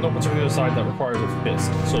 but that one opens from the other side. That requires a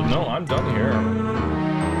fist. So no, I'm done here.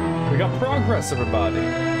 We got progress, everybody.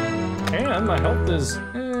 And my health is,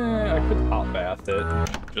 I could hot bath it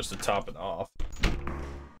just to top it off.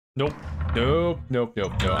 Nope, nope, nope,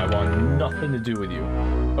 nope, no. I want nothing to do with you.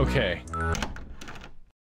 Okay.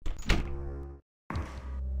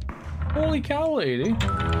 Holy cow, lady.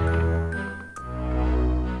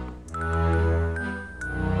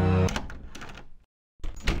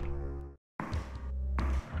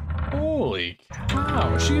 Holy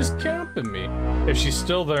cow, she's camping me. If she's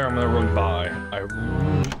still there, I'm gonna run by.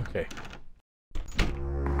 Okay.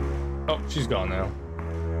 Oh, she's gone now.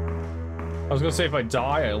 I was gonna say if I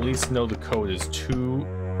die, I at least know the code is 2,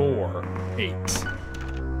 4, 8.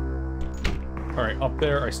 Alright, up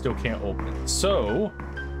there, I still can't open. So,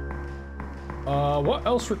 what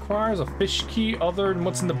else requires a fish key other than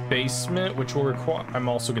what's in the basement, which will require... I'm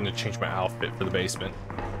also gonna change my outfit for the basement.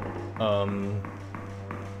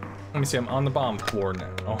 Let me see, I'm on the bottom floor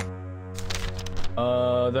now.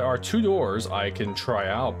 There are 2 doors I can try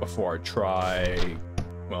out before I try...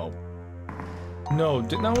 Well... No,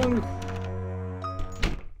 didn't that one...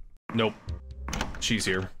 Nope. She's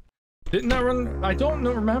here. Didn't that run... I don't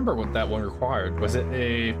remember what that one required. Was it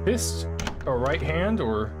a fist? Or right hand?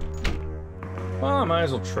 Or... Well, I might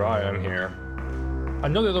as well try. I'm here. I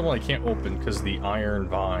know the other one I can't open because of the iron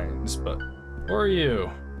vines, but... Where are you?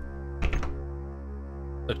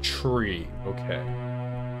 A tree. Okay.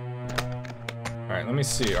 Alright, let me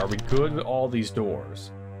see. Are we good with all these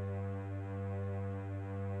doors?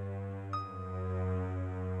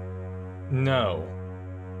 No.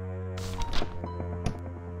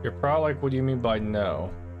 You're probably like, what do you mean by no?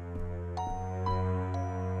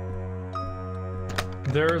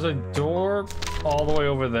 There's a door all the way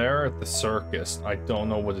over there at the circus. I don't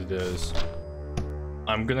know what it is.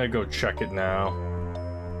 I'm gonna go check it now.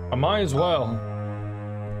 I might as well.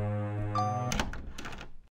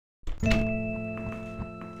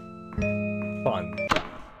 Fun.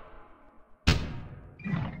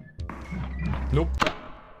 Nope.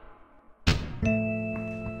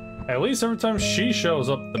 At least every time she shows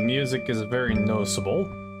up, the music is very noticeable.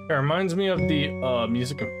 It reminds me of the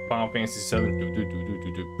music of Final Fantasy VII. Do, do, do, do,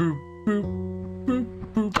 do, do. Boop, boop, boop,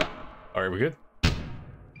 boop. Alright, we good?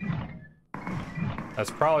 That's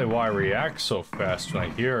probably why I react so fast when I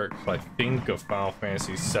hear it, because I think of Final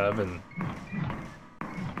Fantasy VII.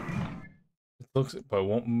 It looks, but it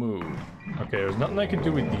won't move. Okay, there's nothing I can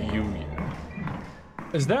do with you yet.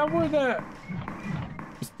 Is that where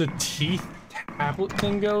the teeth tablet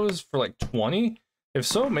thing goes for like 20? If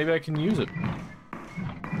so, maybe I can use it.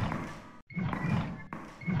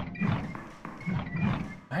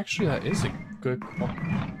 Actually, that is a good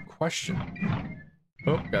question.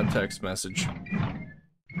 Oh, got a text message.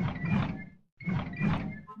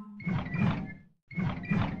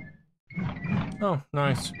 Oh,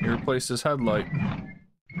 nice. You replaced his headlight.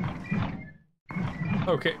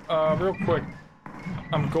 Okay, real quick.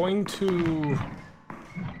 I'm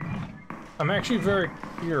actually very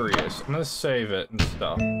curious. I'm gonna save it and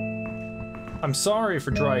stuff. I'm sorry for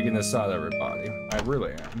dragging this out, everybody. I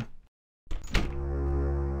really am.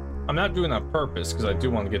 I'm not doing that on purpose, because I do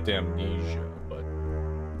want to get the amnesia, but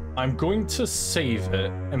I'm going to save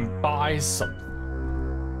it and buy something.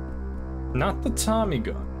 Not the Tommy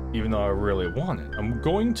gun, even though I really want it. I'm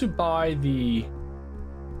going to buy the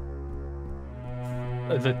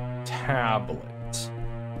tablet.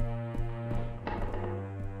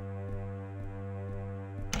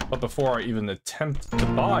 But before I even attempt to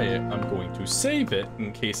buy it, I'm going to save it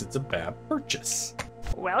in case it's a bad purchase.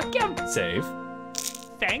 Welcome. Save.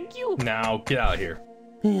 Thank you. Now, get out of here.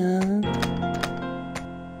 Yeah.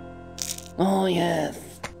 Oh,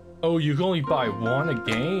 yes. Oh, you can only buy one a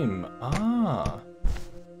game. Ah.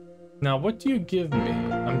 Now, what do you give me?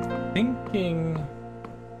 I'm thinking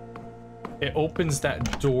it opens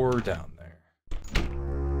that door down there.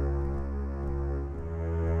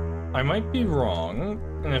 I might be wrong,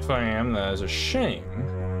 and if I am, that is a shame.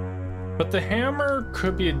 But the hammer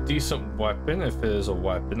could be a decent weapon if it is a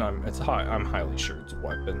weapon. I'm highly sure it's a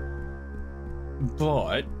weapon.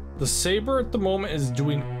 But the saber at the moment is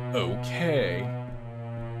doing okay.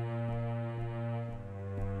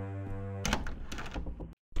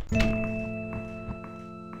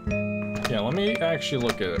 Yeah, let me actually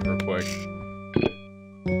look at it real quick.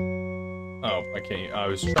 Oh, I can't. I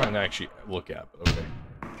was trying to actually look at it, but okay.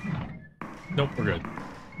 Nope, we're good.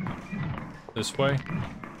 This way?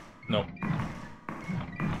 Nope.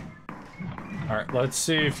 Alright, let's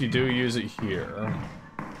see if you do use it here.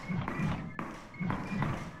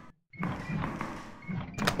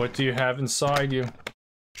 What do you have inside you?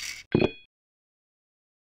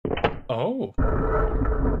 Oh.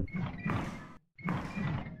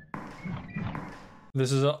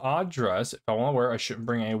 This is an odd dress. If I want to wear it, I shouldn't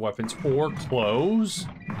bring any weapons or clothes.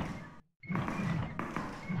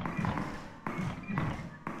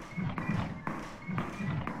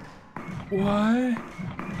 What?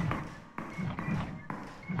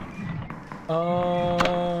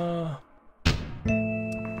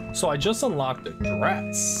 So I just unlocked a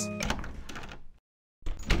dress.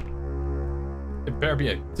 It better be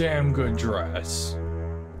a damn good dress.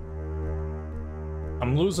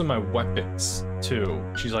 I'm losing my weapons, too.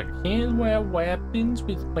 She's like, can't wear weapons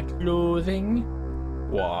with my clothing.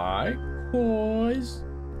 Why? 'Cause...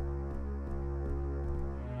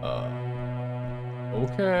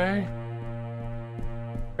 okay.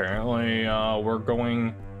 Apparently, we're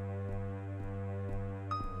going...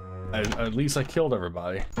 At least I killed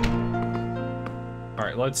everybody.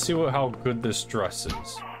 Alright, let's see how good this dress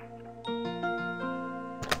is.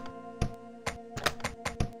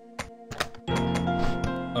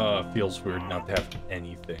 Feels weird not to have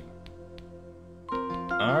anything.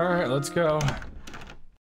 Alright, let's go.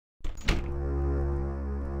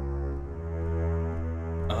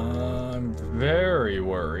 I'm very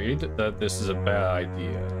worried that this is a bad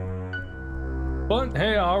idea. But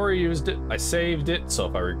hey, I already used it. I saved it, so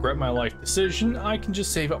if I regret my life decision, I can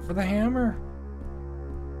just save up for the hammer.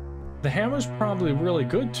 The hammer's probably really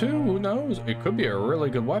good too, who knows? It could be a really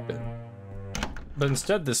good weapon. But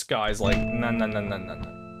instead this guy's like, nah, nah, nah, nah, nah,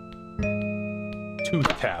 nah. Tooth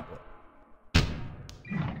tablet.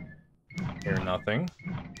 Hear nothing.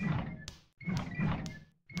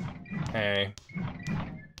 Hey.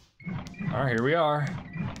 Alright, here we are.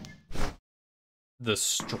 The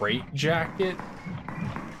straight jacket.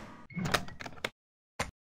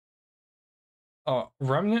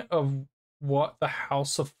 Remnant of what the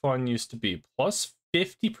House of Fun used to be. Plus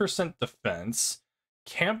 50% defense.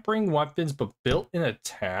 Can't bring weapons, but built-in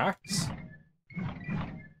attacks.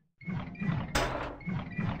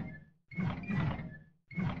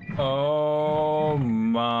 Oh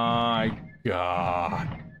my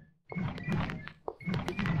god.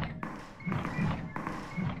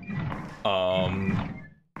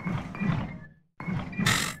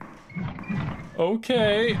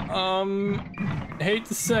 Okay, hate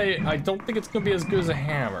to say, I don't think it's gonna be as good as a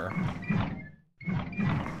hammer.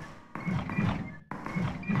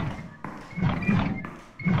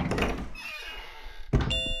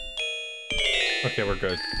 Okay, we're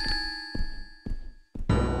good.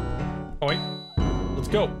 Oh wait, let's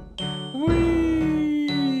go. Whee!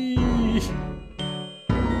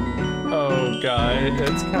 Oh god,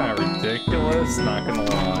 it's kind of ridiculous, not gonna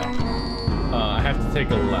lie. I have to take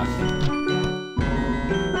a left.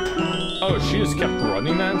 Oh, she just kept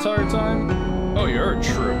running that entire time? Oh, you're a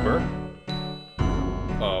trooper.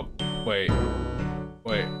 Wait.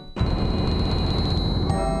 Wait.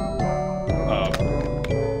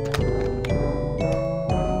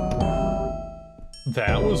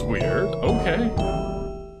 That was weird. Okay.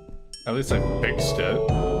 At least I fixed it.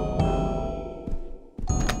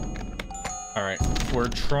 Alright, we're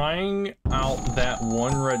trying out that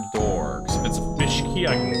one red door. Because if it's a fish key,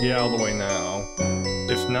 I can get out of the way now.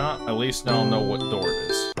 If not, at least now I'll know what door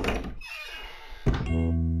it is.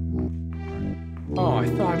 Oh, I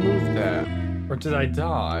thought I moved that. Or did I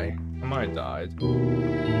die? I might have died.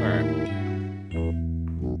 Alright.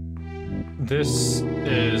 This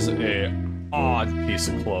is a odd piece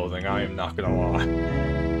of clothing, I am not gonna lie.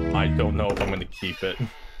 I don't know if I'm gonna keep it.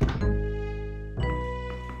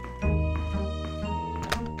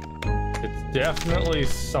 It's definitely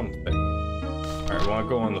something. Alright, I wanna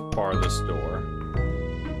go on the farthest door.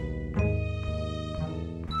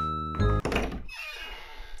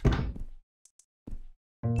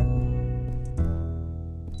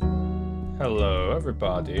 Hello,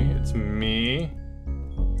 everybody. It's me.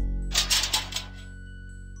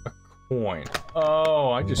 A coin. Oh,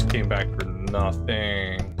 I just came back for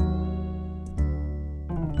nothing.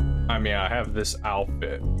 I mean, I have this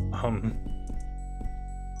outfit.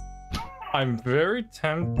 I'm very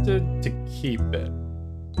tempted to keep it,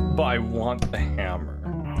 but I want the hammer.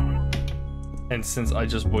 And since I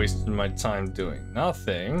just wasted my time doing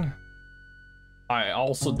nothing, I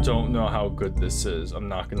also don't know how good this is, I'm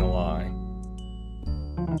not gonna lie.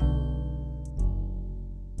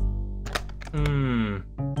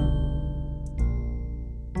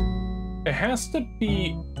 It has to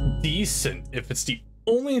be decent if it's the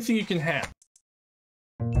only thing you can have.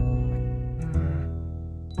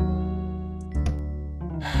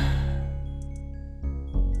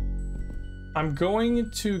 I'm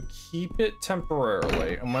going to keep it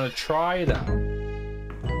temporarily. I'm gonna try it out.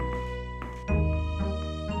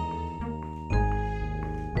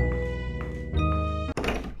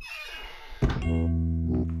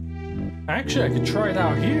 Actually, I could try it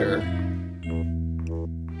out here.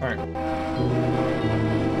 Alright.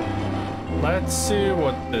 Let's see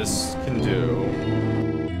what this can do.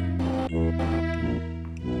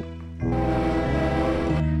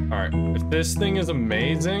 Alright, if this thing is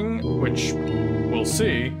amazing, which we'll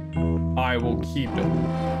see, I will keep it.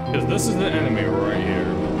 Because this is the enemy right here.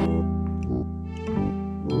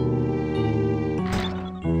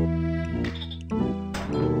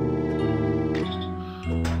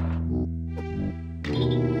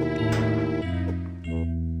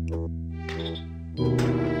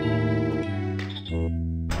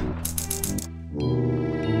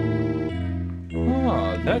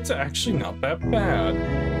 That's actually not that bad.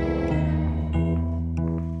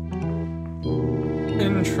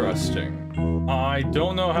 Interesting. I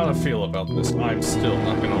don't know how to feel about this. I'm still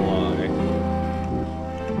not gonna lie.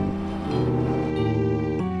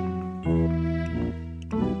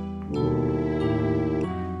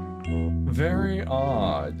 Very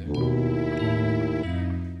odd.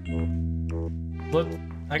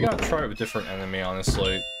 I gotta try it with a different enemy,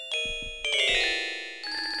 honestly.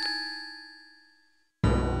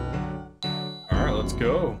 Let's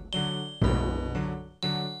go.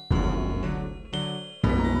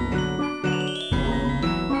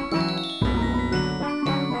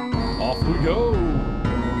 Off we go.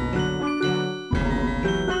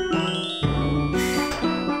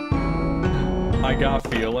 I got a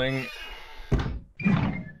feeling.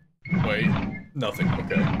 Wait, nothing.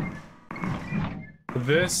 Okay.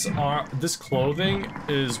 This clothing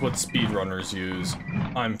is what speedrunners use.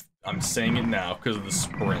 I'm saying it now because of the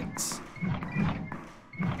sprints.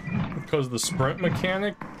 Because of the sprint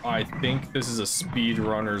mechanic, I think this is a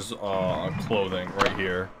speedrunner's clothing right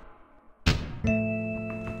here.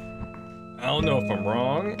 I don't know if I'm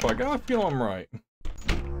wrong, but I gotta feel I'm right.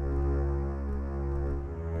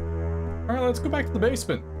 Alright, let's go back to the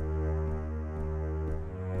basement.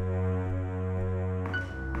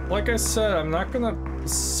 Like I said, I'm not gonna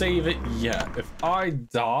save it yet. If I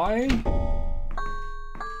die,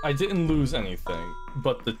 I didn't lose anything,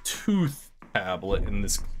 but the tooth tablet in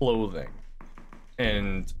this clothing.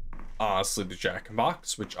 And honestly, the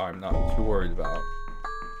jack-in-box, which I'm not too worried about.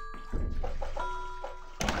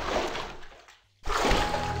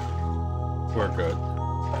 We're good.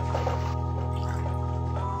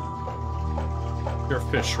 You're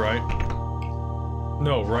a fish, right?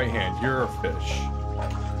 No, right hand, you're a fish.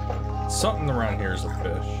 Something around here is a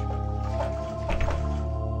fish.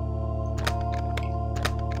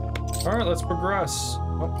 Alright, let's progress.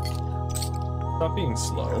 Oh. Stop being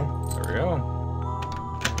slow. There we go.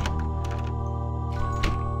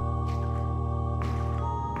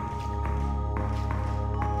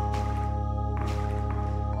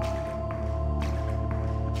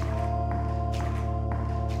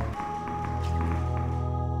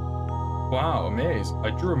 Wow, amazing. I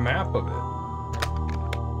drew a map of it.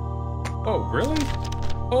 Oh, really?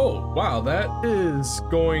 Oh, wow, that is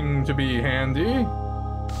going to be handy.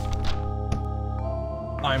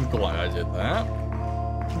 I'm glad I did that.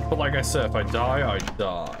 But like I said, if I die, I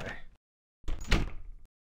die.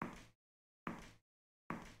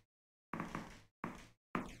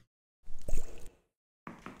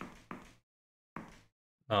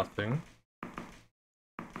 Nothing.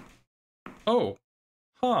 Oh,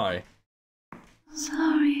 hi.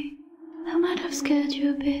 Sorry, I might have scared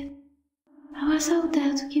you a bit. I was out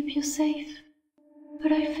there to keep you safe,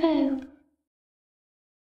 but I failed.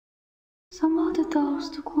 Somehow the doors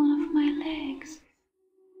took one of my legs.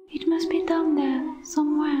 It must be down there,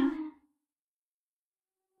 somewhere.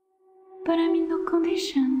 But I'm in no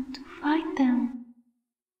condition to fight them.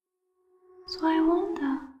 So I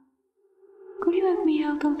wonder, could you help me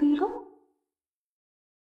out a little?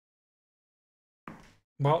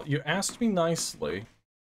 Well, you asked me nicely.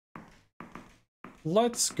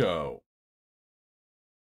 Let's go.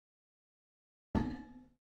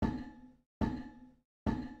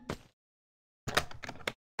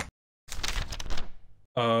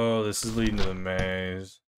 Oh, this is leading to the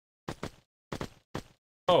maze.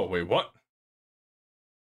 Oh, wait, what?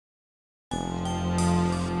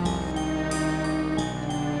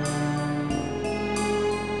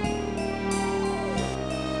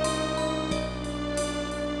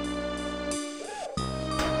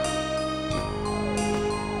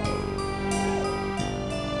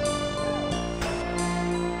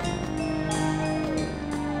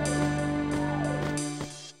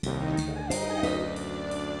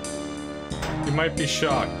 You might be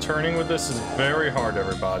shocked. Turning with this is very hard,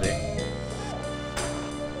 everybody.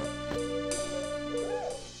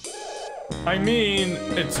 I mean,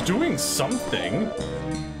 it's doing something.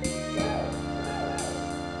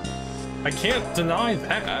 I can't deny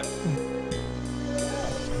that.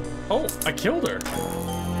 Oh, I killed her.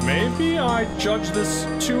 Maybe I judged this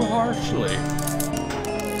too harshly.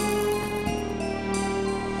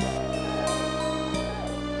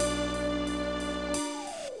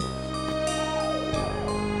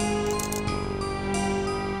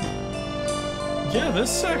 Yeah,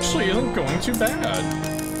 this actually isn't going too bad.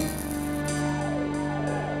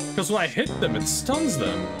 Because when I hit them, it stuns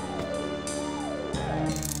them.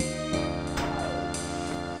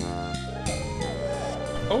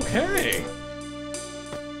 Okay.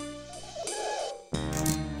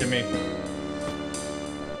 Gimme.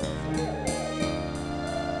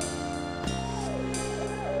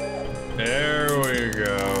 There we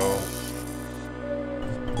go.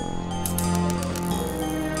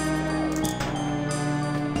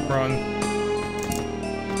 Run.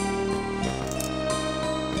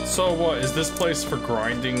 So what, is this place for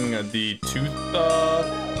grinding the tooth,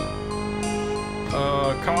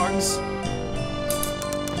 cogs?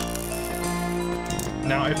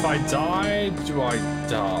 Now, if I die, do I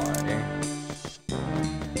die?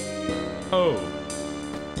 Oh.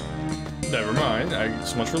 Never mind,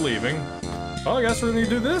 so much for leaving. Well, I guess we're gonna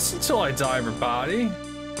do this until I die, everybody.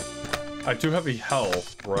 I do have a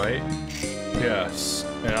health, right? Yes,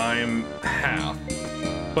 and I am half.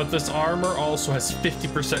 But this armor also has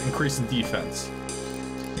 50% increase in defense.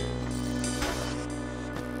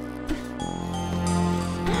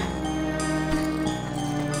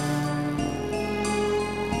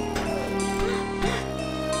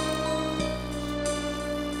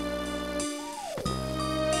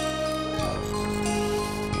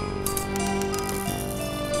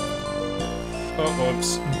 Oh,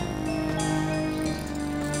 whoops.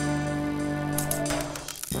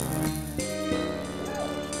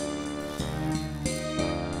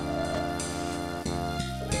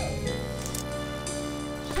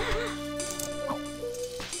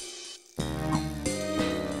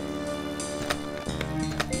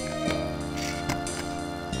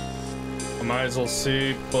 I might as well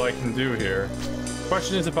see what I can do here.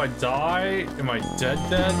 Question is, if I die, am I dead?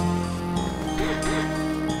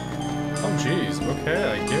 Oh jeez, okay,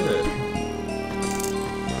 I get it.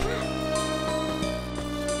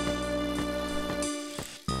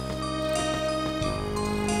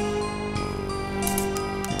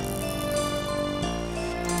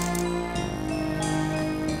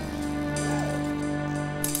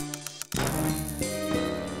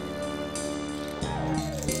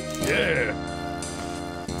 Yeah!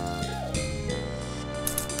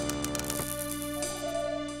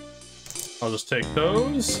 I'll just take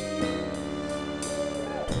those.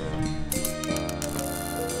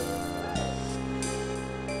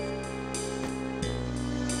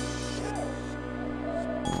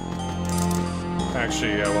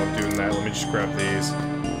 Actually, yeah, while I'm doing that, let me just grab these.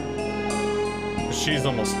 She's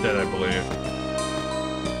almost dead, I believe.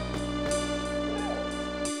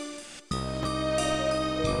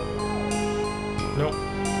 Nope.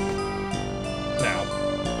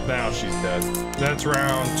 Now she's dead. That's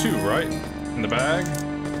round 2, right? In the bag?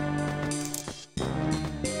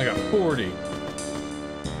 I got 40.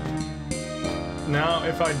 Now,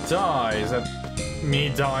 if I die, is that me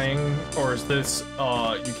dying? Or is this,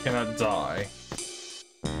 you cannot die?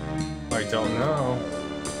 I don't know.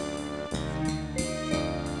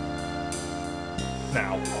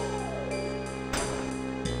 Now.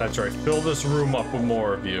 That's right, fill this room up with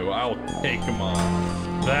more of you. I'll take them on.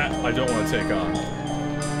 That I don't want to take on.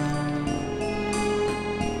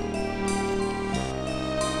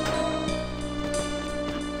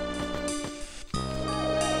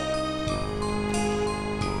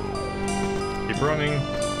 Keep running.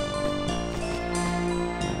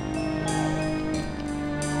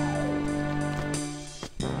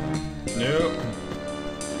 Nope.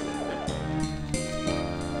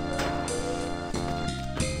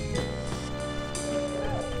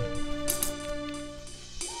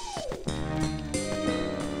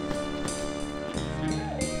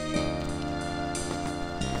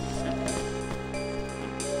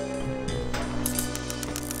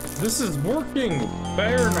 This is working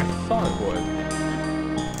better than I thought it would.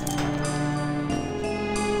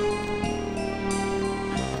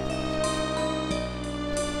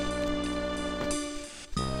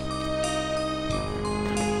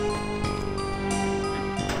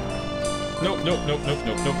 Nope.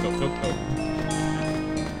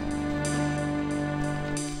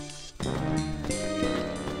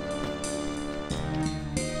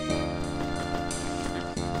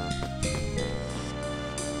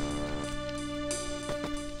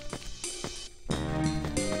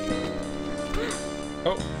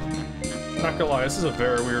 Oh, not gonna lie, this is a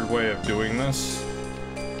very weird way of doing this.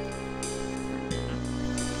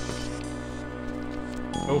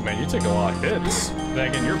 Oh man, you take a lot of hits. Then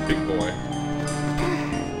again, you're a big boy.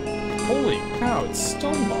 Holy cow, it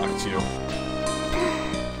stun locked you.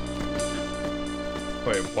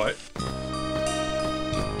 Wait, what?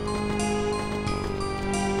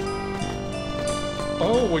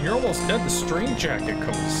 Oh, when you're almost dead, the string jacket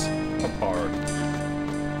comes apart.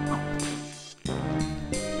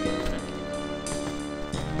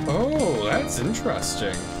 Oh, that's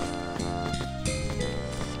interesting.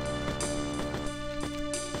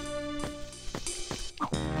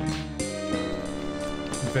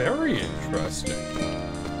 Very interesting.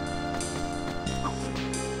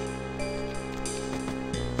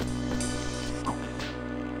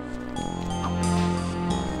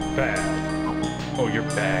 Bad. Oh, you're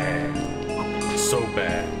bad. So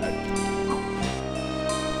bad.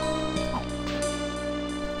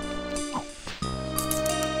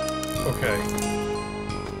 Okay.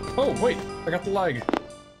 Oh, wait. I got the leg.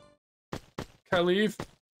 Can I leave?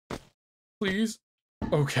 Please?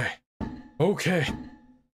 Okay. Okay.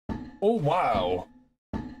 Oh, wow.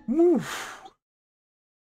 Woof.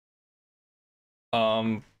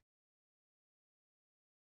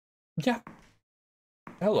 Yeah.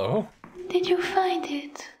 Hello. Did you find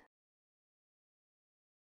it?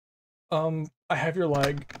 I have your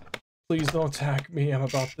leg. Please don't attack me. I'm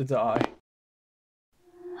about to die.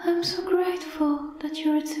 I'm so grateful that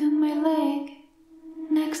you returned my leg.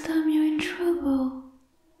 Next time you're in trouble,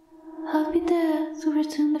 I'll be there to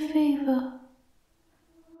return the favor.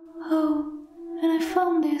 Oh, and I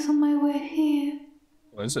found this on my way here.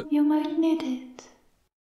 What is it? You might need it.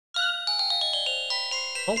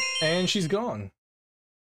 Oh, and she's gone.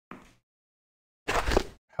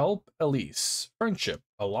 Help Elise. Friendship.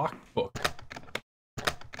 A locked book.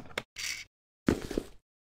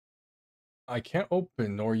 I can't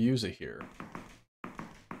open nor use it here.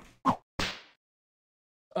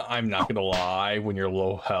 I'm not gonna lie, when you're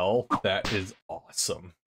low health, that is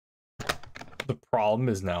awesome. The problem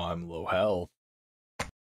is now I'm low health.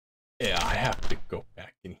 Yeah, I have to go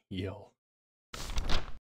back and heal.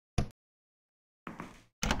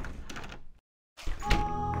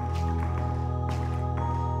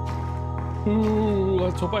 Ooh,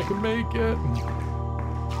 let's hope I can make it.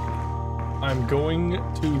 I'm going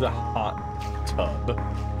to the hot tub.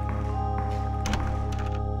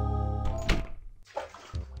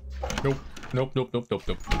 Nope, nope, nope, nope, nope,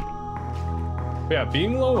 nope. Yeah,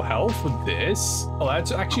 being low health with this, oh,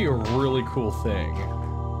 that's actually a really cool thing.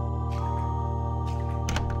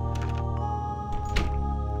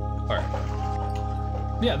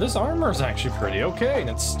 Alright. Yeah, this armor is actually pretty okay, and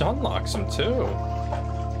it stun locks him too.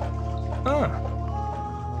 Huh.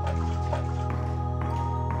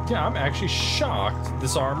 Yeah, I'm actually shocked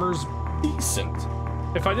this armor's decent.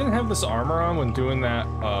 If I didn't have this armor on when doing that,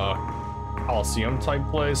 Coliseum type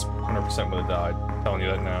place, 100% would have died. I'm telling you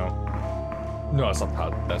that now. No, that's not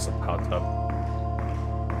hot. That's a hot tub.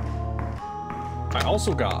 I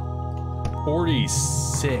also got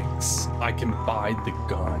 46. I can buy the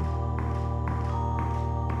gun.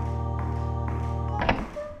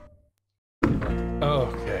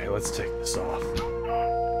 Okay, let's take this off.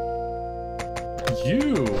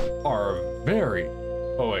 You are very...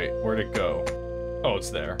 Oh wait, where'd it go? Oh, it's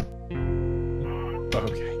there.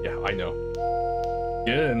 Okay, yeah, I know.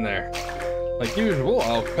 Get in there. Like usual,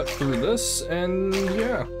 I'll cut through this, and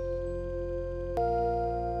yeah.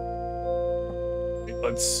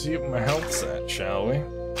 Let's see what my health's at, shall we?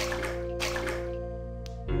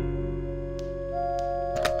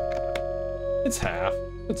 It's half.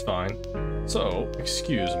 It's fine. So,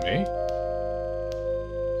 excuse me.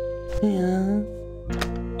 Yeah.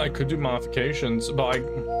 I could do modifications, but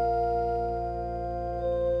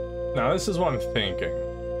Now, this is what I'm thinking.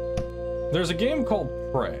 There's a game called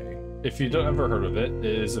Prey. If you don't ever heard of it, it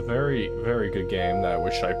is a very, very good game that I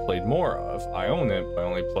wish I played more of. I own it, but I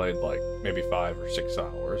only played like maybe 5 or 6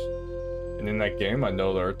 hours. And in that game, I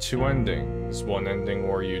know there are 2 endings. One ending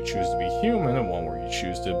where you choose to be human, and one where you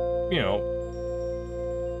choose to, you know,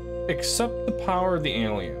 accept the power of the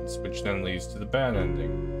aliens, which then leads to the bad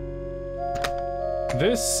ending.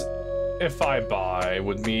 This, if I buy,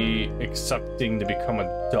 would be accepting to become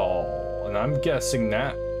a doll, and I'm guessing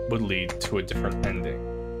that would lead to a different ending.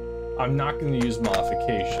 I'm not going to use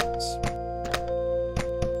modifications.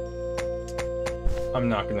 I'm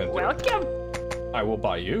not going to do Welcome. it. I will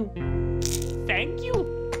buy you. Thank you.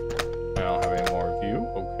 I don't have any more of you.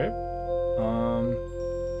 Okay.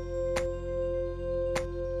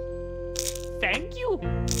 Thank you.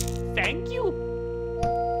 Thank you.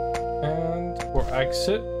 And we'll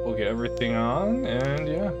exit. We'll get everything on, and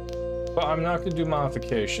yeah. But I'm not going to do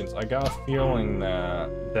modifications. I got a feeling that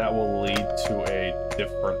that will lead to a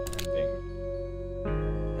different ending.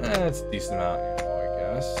 It's a decent amount of ammo, I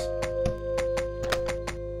guess.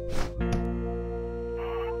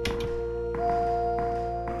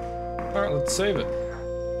 Alright, let's save it.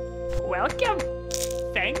 Welcome.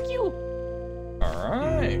 Thank you.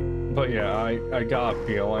 Alright. But yeah, I got a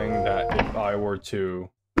feeling that if I were to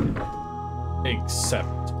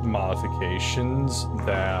accept modifications,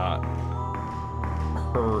 that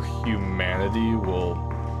her humanity will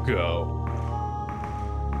go.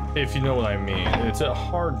 If you know what I mean. It's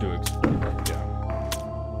hard to explain. Yeah.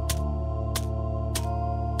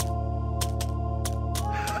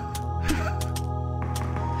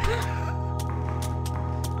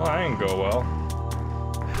 Well, that didn't go well.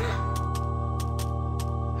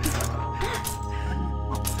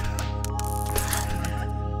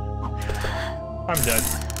 I'm dead.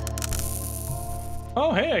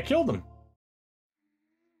 Oh, hey, I killed him.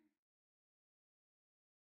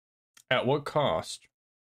 At what cost?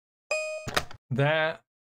 That...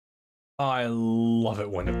 I love it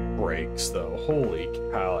when it breaks, though. Holy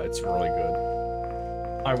cow, it's really good.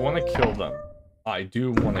 I want to kill them. I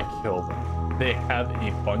do want to kill them. They have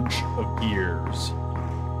a bunch of ears.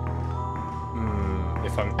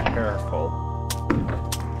 If I'm careful.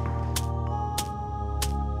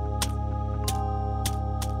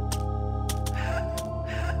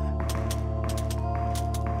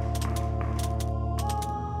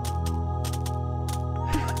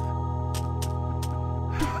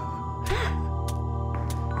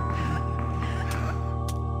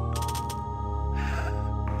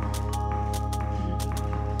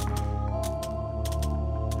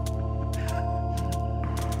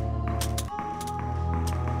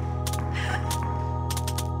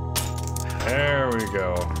 we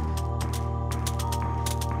go.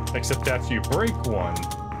 Except after you break one,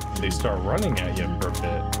 they start running at you for a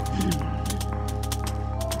bit.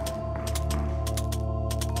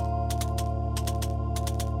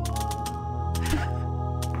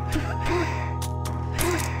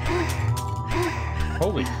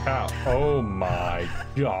 Holy cow. Oh my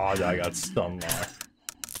god, I got stun locked.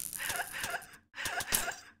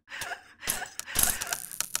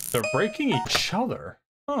 They're breaking each other.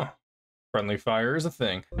 Huh. Friendly fire is a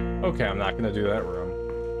thing. Okay, I'm not gonna do that room.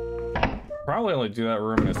 Probably only do that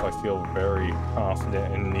room if I feel very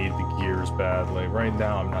confident and need the gears badly. Right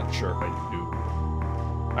now, I'm not sure if I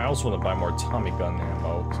do. I also want to buy more Tommy gun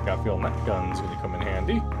ammo, because I got a feeling that gun's gonna come in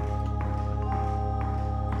handy.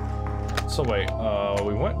 So wait,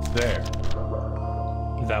 we went there.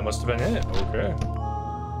 That must have been it, okay.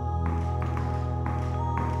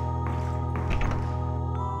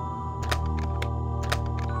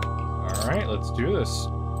 Alright, let's do this.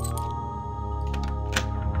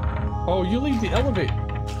 Oh, you leave the elevator.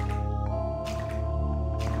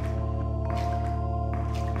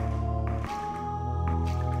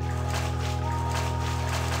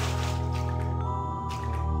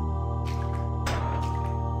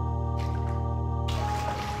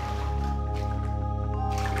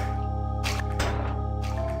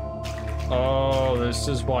 Oh, this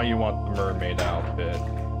is why you want the mermaid outfit.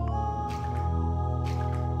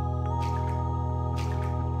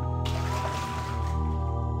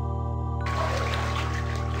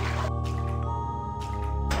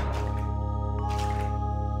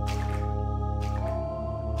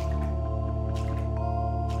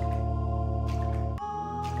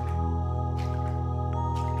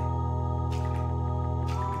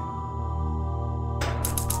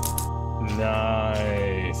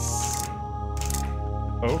 Nice.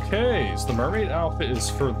 Okay, so the mermaid outfit is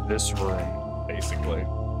for this room, basically.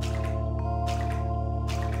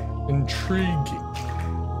 Intriguing.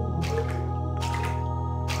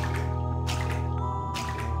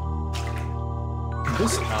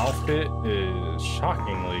 This outfit is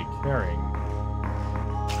shockingly caring.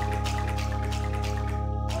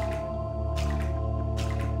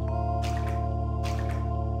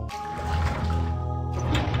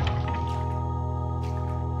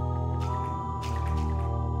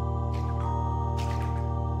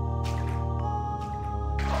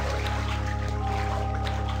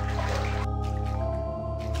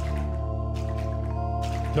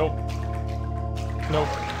 Nope. Nope.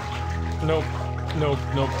 Nope. Nope.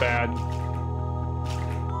 Nope. Bad.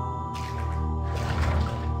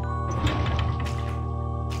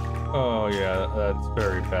 Oh yeah, that's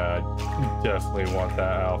very bad. You definitely want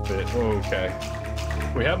that outfit. Okay.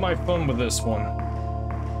 We have my fun with this one.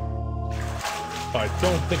 I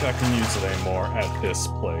don't think I can use it anymore at this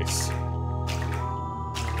place.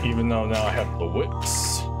 Even though now I have the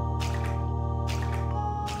whips.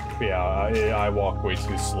 Yeah, I walk way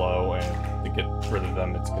too slow, and to get rid of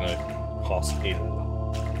them, it's gonna cost 8 of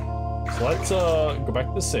them. So let's go back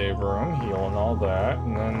to the save room, heal and all that,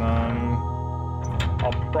 and then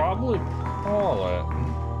I'll probably call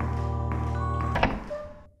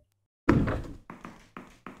it.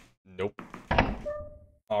 Nope.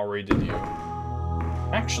 Already did you.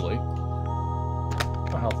 Actually,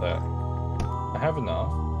 I'll help that. I have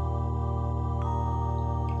enough.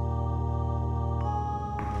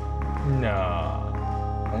 Nah.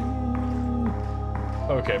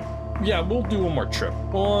 Okay. Yeah, we'll do one more trip.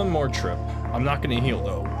 One more trip. I'm not gonna heal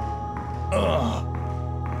though. Ugh.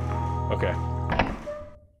 Okay.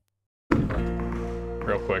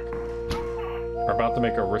 Real quick. We're about to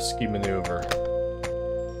make a risky maneuver.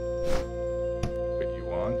 Put you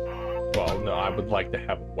on. Well, no, I would like to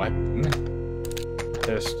have a weapon.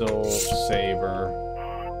 Pistol, saber.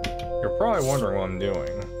 You're probably wondering what I'm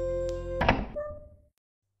doing.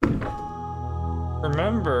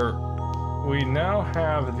 Remember, we now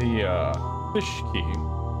have the fish key.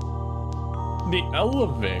 The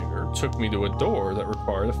elevator took me to a door that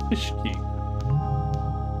required a fish key.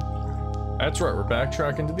 That's right, we're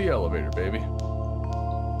backtracking to the elevator, baby.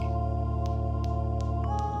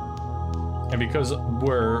 And because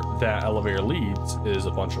where that elevator leads is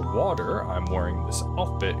a bunch of water, I'm wearing this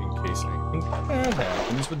outfit in case anything bad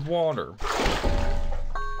happens with water.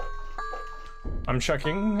 I'm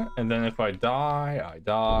checking, and then if I die, I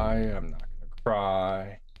die. I'm not gonna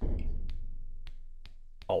cry.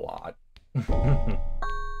 A lot.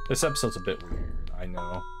 This episode's a bit weird, I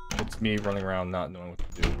know. It's me running around not knowing what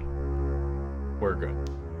to do. We're good.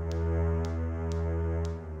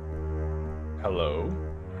 Hello?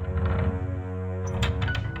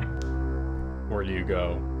 Where do you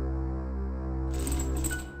go?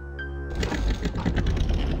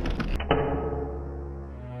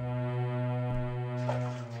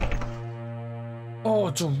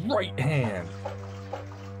 the right hand.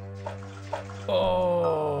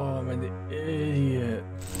 Oh, I'm an idiot.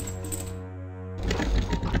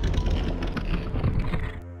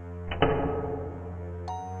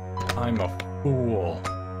 I'm a fool.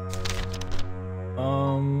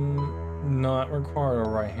 No, that required a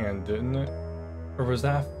right hand, didn't it? Or was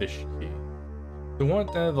that fish key? The one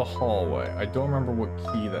at the end of the hallway. I don't remember what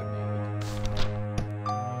key that needed.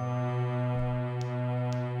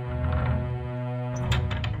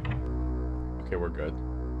 Okay, we're good.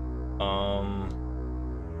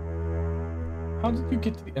 How did you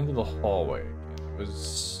get to the end of the hallway again? It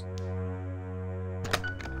was...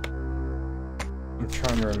 I'm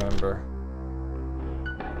trying to remember.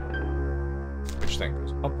 Which thing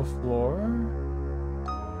goes up a floor?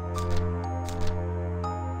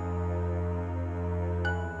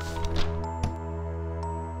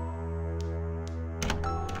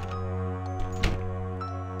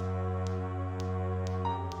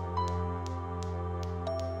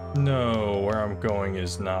 No, where I'm going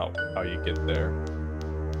is not how you get there.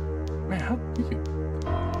 Man, how do you...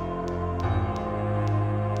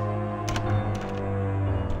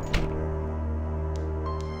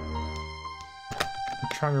 I'm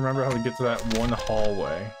trying to remember how to get to that one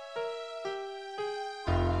hallway.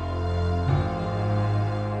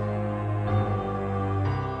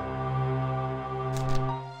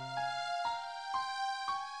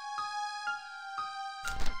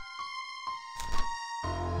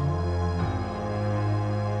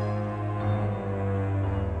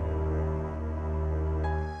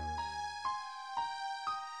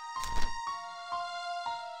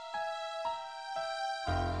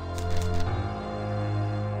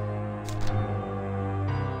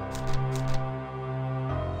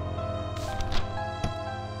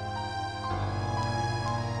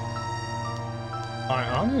 I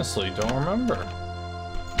honestly don't remember.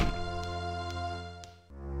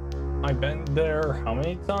 I've been there how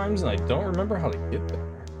many times and I don't remember how to get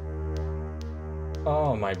there.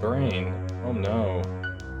 Oh, my brain. Oh no.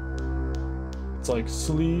 It's like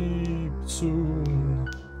sleep soon.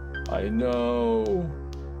 I know.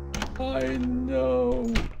 I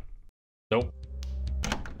know. Nope.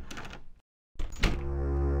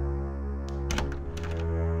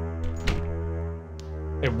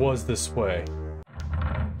 It was this way.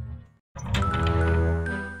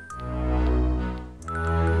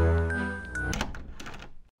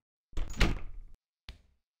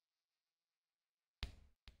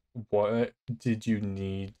 What did you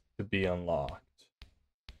need to be unlocked?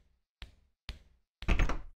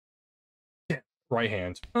 Yeah, right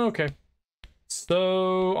hand. Okay.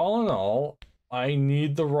 So, all in all, I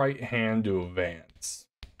need the right hand to advance.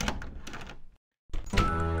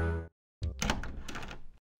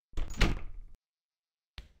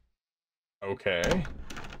 Okay.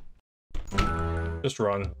 Just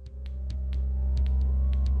run.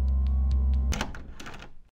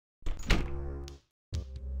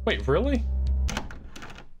 Wait, really?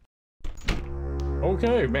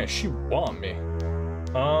 Okay, man, she want me.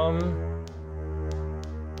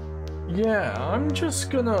 Yeah, I'm just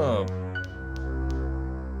gonna...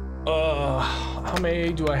 how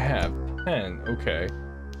many do I have? 10, okay.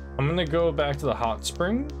 I'm gonna go back to the hot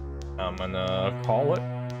spring. I'm gonna call it.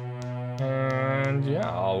 And yeah,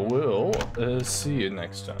 I will see you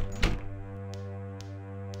next time.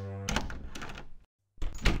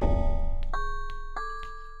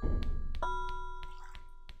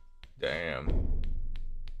 Damn.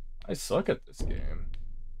 I suck at this game.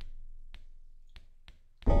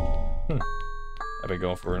 I've been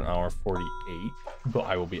going for an hour 48, but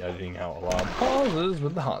I will be editing out a lot of pauses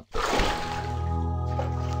with the hot dog.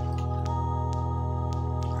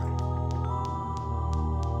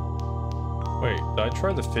 Wait, did I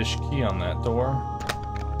try the fish key on that door?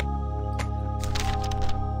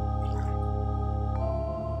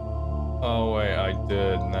 Oh wait, I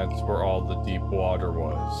did, and that's where all the deep water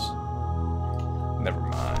was. Never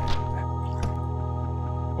mind.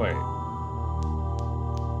 Wait.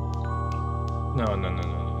 No.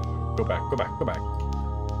 Go back.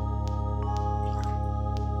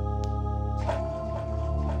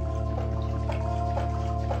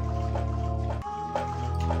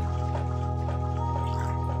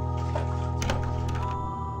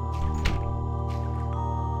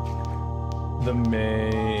 The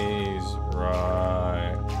maze,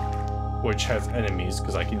 right. Which has enemies,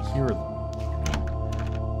 because I can hear them.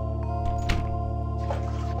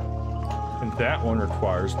 And that one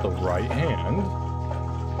requires the right hand.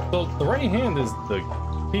 So the right hand is the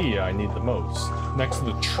key I need the most. Next to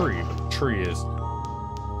the tree, but the tree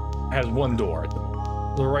has one door at the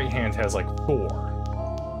moment. The right hand has like 4.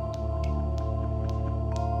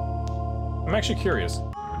 I'm actually curious.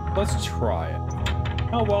 let's try it.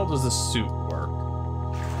 How well does this suit work?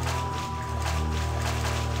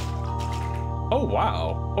 Oh,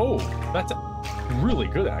 wow. Oh, that's really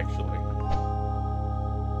good, actually.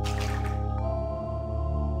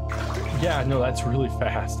 Yeah, no, that's really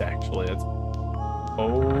fast, actually. That's...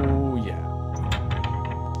 Oh, yeah.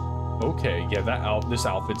 Okay, yeah, this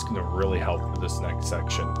outfit's gonna really help for this next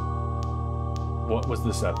section. What was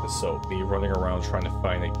this episode? Me running around trying to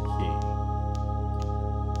find a key.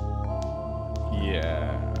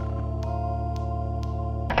 Yeah.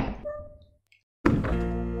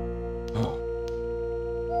 Oh.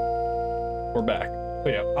 We're back. Oh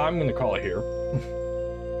yeah, I'm gonna call it here.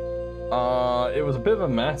 It was a bit of a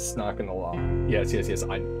mess, not gonna lie. Yes,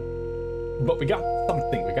 I know. But we got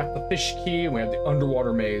something. We got the fish key, and we have the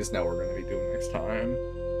underwater maze. Now we're gonna be doing next time.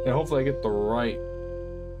 And hopefully I get the right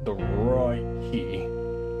key.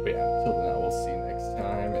 But yeah, until then, we'll see you next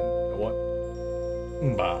time. And you know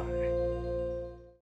what? Bye.